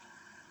sure.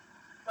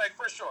 Like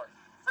for sure.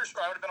 For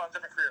sure, I would have been on a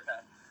different career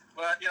path.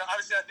 But,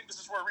 obviously I think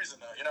this is for a reason,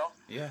 though,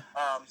 Yeah.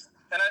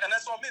 And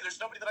that's all me. There's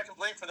nobody that I can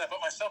blame for that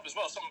but myself as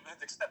well. Someone had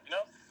to accept,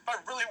 If I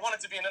really wanted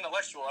to be an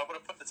intellectual, I would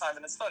have put the time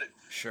in and studied.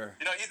 Sure.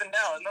 Even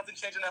now, there's nothing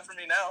changing that for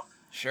me now.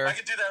 Sure. I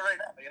could do that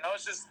right now,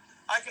 It's just,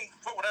 I can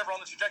put whatever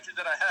on the trajectory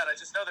that I had. I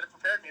just know that it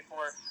prepared me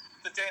for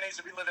the day and age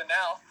that we live in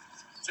now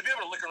to be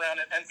able to look around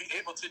and be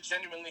able to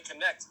genuinely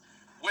connect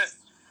with,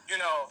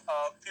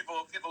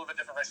 people of a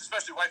different race,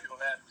 especially white people,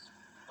 man.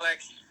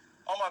 Like,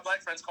 all my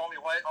black friends call me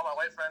white. All my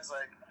white friends,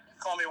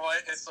 call me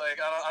white. It's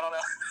like, I don't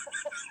know.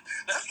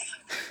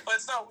 But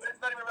it's not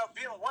even about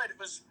being white. It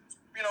was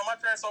my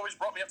parents always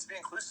brought me up to be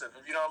inclusive,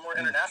 more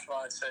international,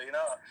 I'd say,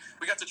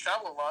 we got to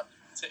travel a lot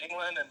to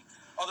England and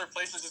other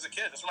places as a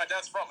kid. That's where my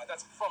dad's from. My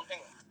dad's from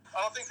England. I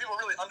don't think people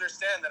really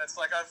understand that it's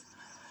like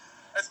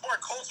it's more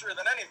culture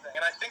than anything.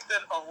 And I think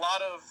that a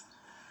lot of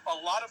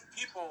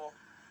people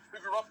who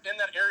grew up in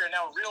that area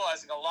now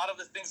realizing a lot of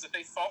the things that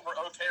they thought were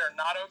okay are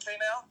not okay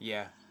now.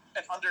 Yeah.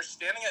 And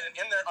understanding it, and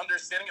in their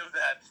understanding of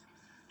that,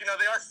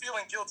 they are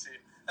feeling guilty,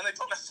 and they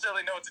don't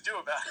necessarily know what to do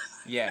about it.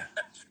 Yeah.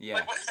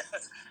 Yeah. Like,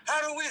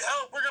 how do we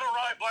help? We're gonna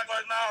ride Black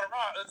Lives Matter.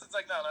 It's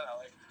like no.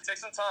 Like, take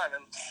some time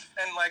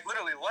and like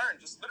literally learn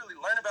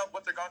about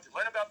what they're going through.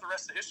 Learn about the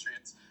rest of history.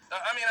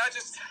 I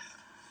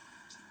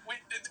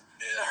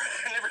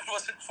never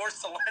wasn't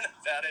forced to learn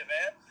about it,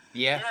 man.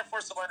 Yeah. We weren't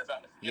forced to learn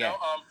about it. You know,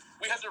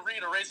 we had to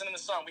read A Raisin in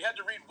the Sun. We had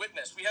to read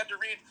Witness. We had to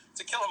read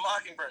To Kill a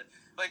Mockingbird.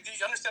 Like, do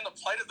you understand the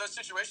plight of those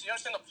situations? Do you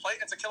understand the plight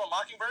in To Kill a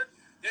Mockingbird?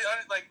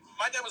 Like,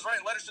 my dad was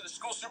writing letters to the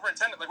school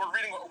superintendent. Like, we're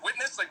reading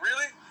Witness. Like,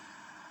 really?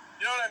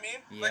 You know what I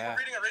mean? Yeah. Like,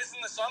 we're reading A Raisin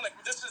in the Sun. Like,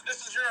 this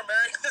is your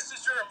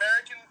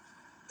American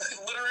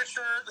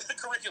literature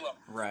curriculum.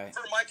 Right.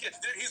 For my kids.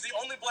 He's the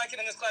only black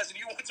kid in this class, and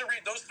you want to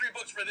read those 3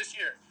 books for this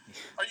year?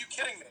 Are you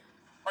kidding me?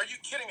 Are you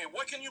kidding me?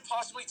 What can you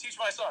possibly teach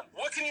my son?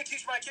 What can you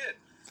teach my kid?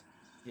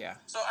 Yeah.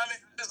 So, I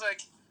mean, it's like,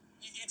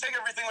 you take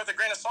everything with a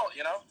grain of salt,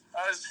 I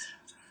was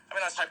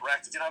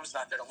hyperactive, I was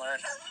not there to learn.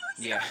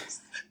 Yeah.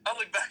 I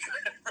look back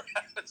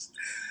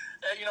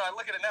I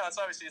look at it now, it's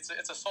obviously, it's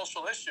a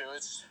social issue.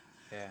 It's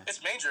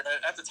major.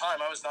 At the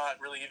time, I was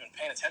not really even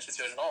paying attention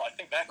to it at all. I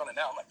think back on it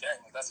now, I'm like, dang,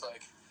 that's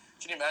like,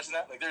 can you imagine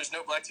that? Like, there's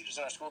no black teachers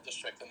in our school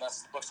district, and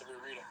that's the books that we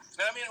were reading.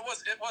 And I mean, it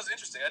was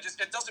interesting.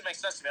 It doesn't make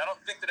sense to me. I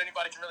don't think that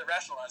anybody can really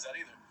rationalize that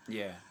either.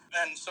 Yeah.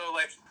 And so,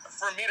 like,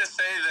 for me to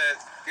say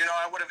that,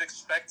 I would have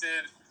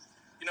expected,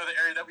 the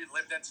area that we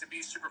lived in to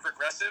be super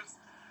progressive,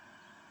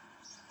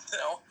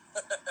 no,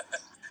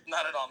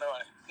 not at all. No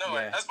way. No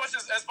way. As much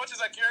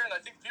as I care, and I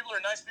think people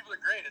are nice, people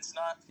are great. It's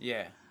not.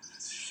 Yeah.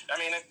 I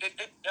mean,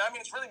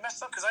 it's really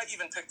messed up because I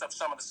even picked up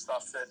some of the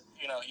stuff that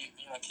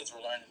kids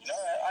were learning.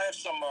 I have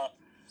some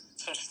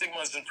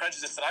stigmas and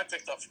prejudice that I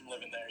picked up from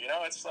living there.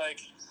 It's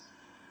like,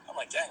 I'm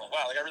like, dang, like,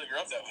 wow, like I really grew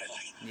up that way.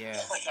 Like,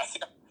 yeah. Like I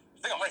think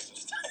I'm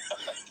racist.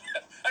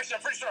 Actually,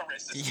 I'm pretty sure I'm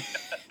racist.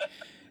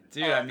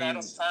 Dude, I mean,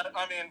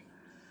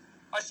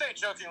 I say it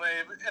jokingly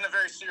in a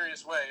very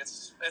serious way.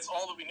 It's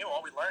all that we knew, all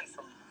we learned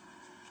from,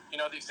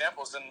 the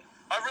examples. And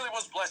I really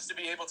was blessed to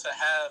be able to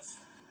have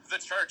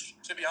the church,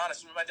 to be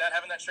honest. My dad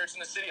having that church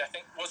in the city, I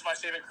think, was my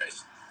saving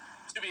grace.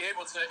 To be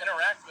able to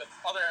interact with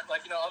other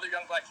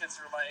young black kids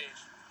who were my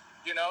age,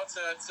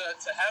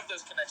 to have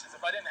those connections.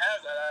 If I didn't have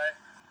that,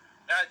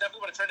 I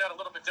definitely would have turned out a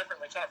little bit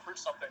differently, trying to prove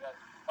something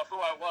of who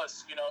I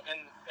was, in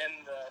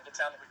the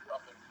town that we grew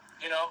up in.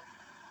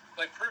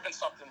 Like proving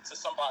something to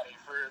somebody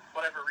for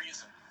whatever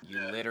reason.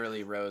 You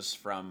literally rose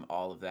from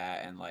all of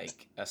that and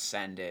like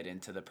ascended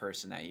into the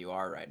person that you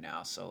are right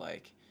now. So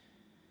like,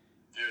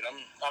 dude, I'm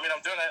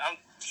doing it.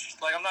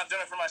 I'm not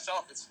doing it for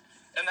myself.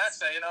 And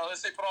that's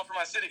let's say put on for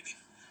my city.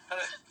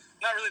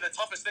 Not really the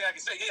toughest thing I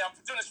can say. Yeah, I'm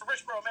doing this for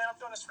Rich Bro, man. I'm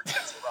doing this for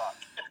Texas Rock.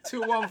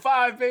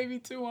 215, baby,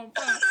 215.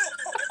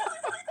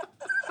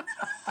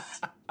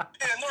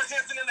 Yeah,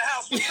 Northampton in the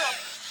house. What's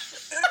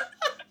up?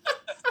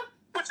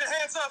 Put your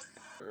hands up.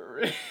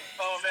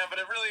 Oh man, but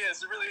it really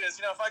is. It really is.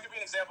 If I could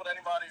be an example to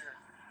anybody, or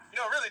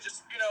really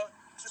just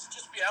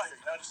just be out here.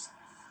 Just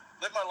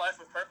live my life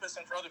with purpose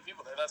and for other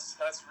people. That's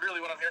really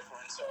what I'm here for.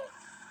 And so,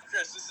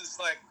 Chris, this is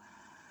like,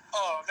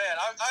 oh man,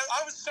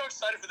 I was so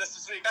excited for this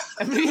week.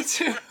 Me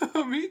too.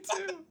 Me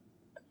too.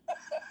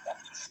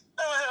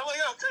 I'm like,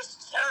 oh, Chris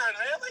Sharon,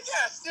 man. Like,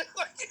 yes.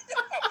 Like,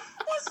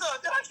 what's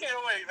up? Dude, I can't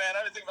wait, man.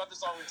 I've been thinking about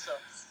this all week. So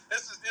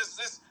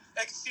this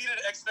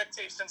exceeded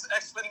expectations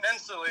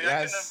exponentially.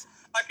 Yes.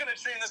 I couldn't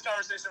have dreamed this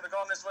conversation would have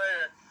gone this way,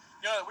 or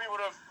we would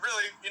have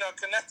really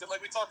connected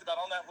like we talked about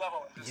on that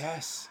level. And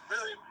just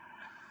really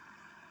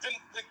been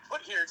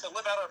put here to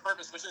live out our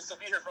purpose, which is to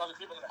be here for other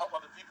people and help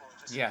other people. And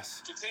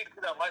just continue to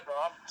do that light, bro.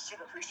 I'm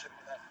super appreciative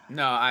of that.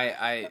 No,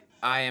 I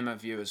am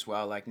of you as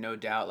well. Like, no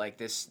doubt. Like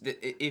this,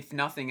 if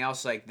nothing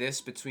else, like this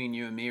between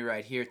you and me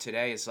right here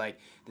today is like,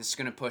 this is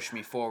gonna push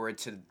me forward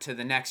to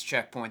the next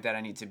checkpoint that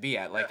I need to be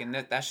at. Like, and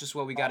that's just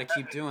what we got to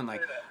keep doing.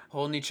 Like,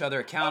 holding each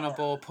other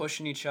accountable,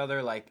 pushing each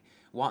other, like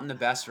wanting the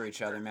best for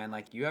each other, man.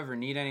 Like, you ever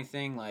need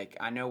anything? Like,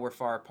 I know we're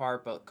far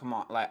apart, but come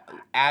on, like,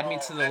 add me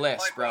to the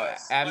list, bro.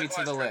 Add me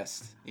to the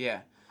list.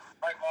 Yeah.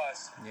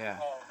 Likewise. Yeah.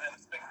 Oh man,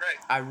 it's been great.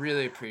 I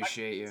really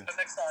appreciate you.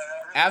 Next time,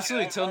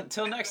 Absolutely.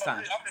 Till next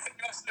time.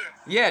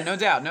 Yeah, no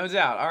doubt.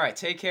 All right,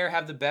 take care.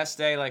 Have the best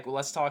day. Like, well,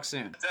 let's talk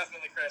soon.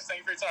 Definitely, Chris.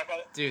 Thank you for your time,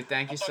 brother. Dude,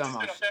 thank you so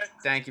much. Soon, okay?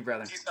 Thank you,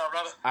 brother. Peace out,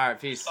 brother. All right,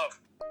 peace. Love.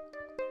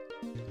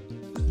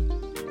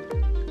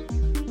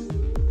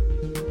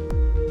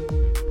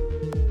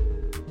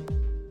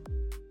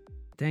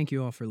 Thank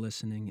you all for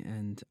listening,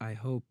 and I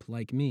hope,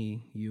 like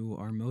me, you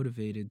are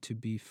motivated to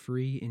be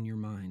free in your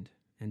mind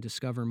and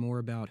discover more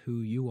about who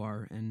you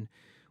are and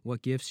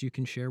what gifts you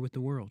can share with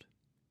the world.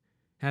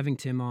 Having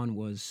Tim on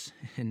was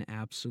an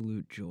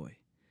absolute joy.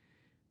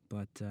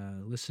 but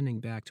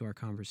listening back to our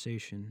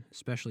conversation,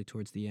 especially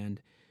towards the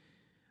end,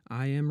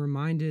 I am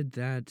reminded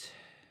that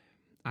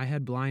I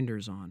had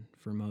blinders on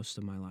for most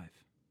of my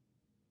life.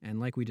 And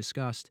like we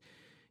discussed,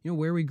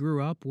 where we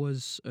grew up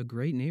was a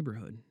great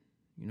neighborhood.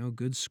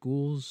 Good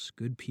schools,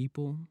 good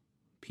people,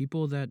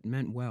 people that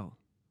meant well,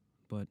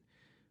 but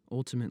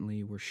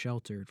ultimately were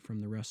sheltered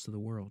from the rest of the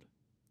world,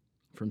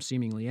 from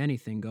seemingly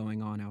anything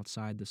going on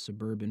outside the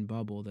suburban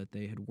bubble that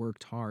they had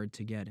worked hard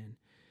to get in.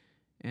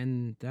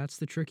 And that's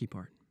the tricky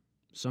part.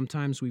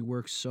 Sometimes we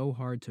work so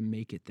hard to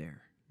make it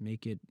there,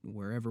 make it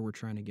wherever we're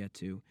trying to get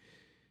to,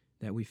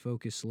 that we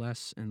focus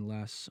less and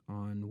less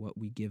on what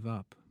we give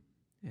up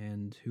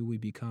and who we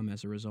become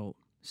as a result.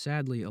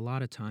 Sadly, a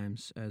lot of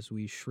times, as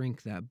we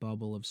shrink that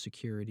bubble of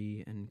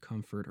security and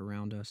comfort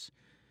around us,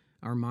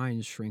 our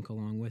minds shrink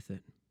along with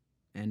it,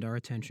 and our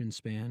attention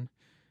span,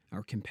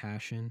 our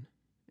compassion,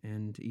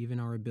 and even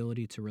our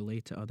ability to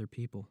relate to other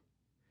people.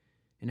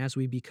 And as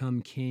we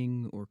become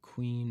king or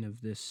queen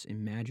of this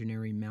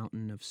imaginary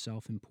mountain of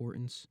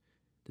self-importance,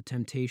 the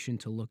temptation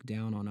to look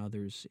down on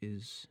others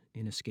is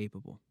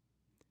inescapable.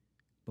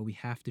 But we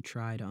have to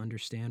try to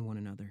understand one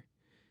another.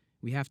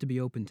 We have to be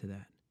open to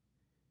that,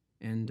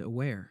 and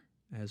aware,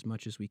 as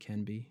much as we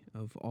can be,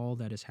 of all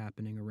that is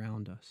happening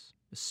around us,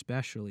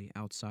 especially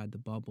outside the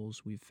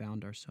bubbles we've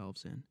found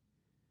ourselves in.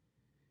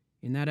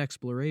 In that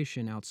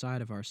exploration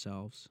outside of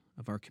ourselves,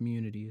 of our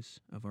communities,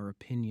 of our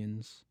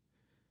opinions,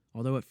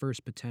 although at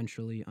first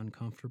potentially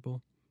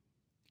uncomfortable,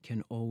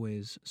 can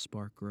always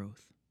spark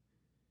growth.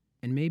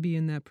 And maybe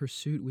in that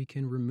pursuit we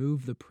can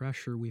remove the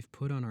pressure we've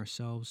put on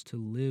ourselves to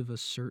live a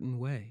certain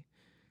way,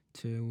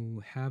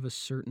 to have a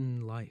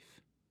certain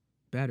life,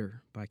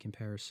 better by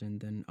comparison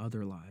than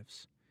other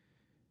lives.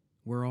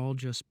 We're all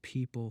just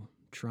people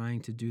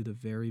trying to do the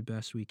very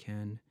best we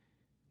can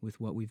with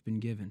what we've been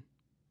given.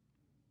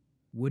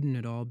 Wouldn't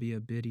it all be a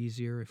bit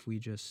easier if we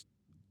just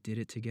did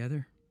it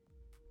together?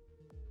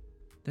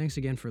 Thanks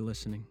again for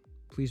listening.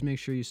 Please make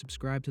sure you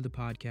subscribe to the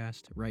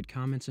podcast, write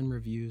comments and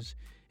reviews,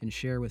 and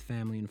share with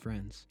family and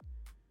friends.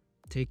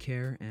 Take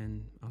care,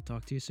 and I'll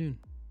talk to you soon.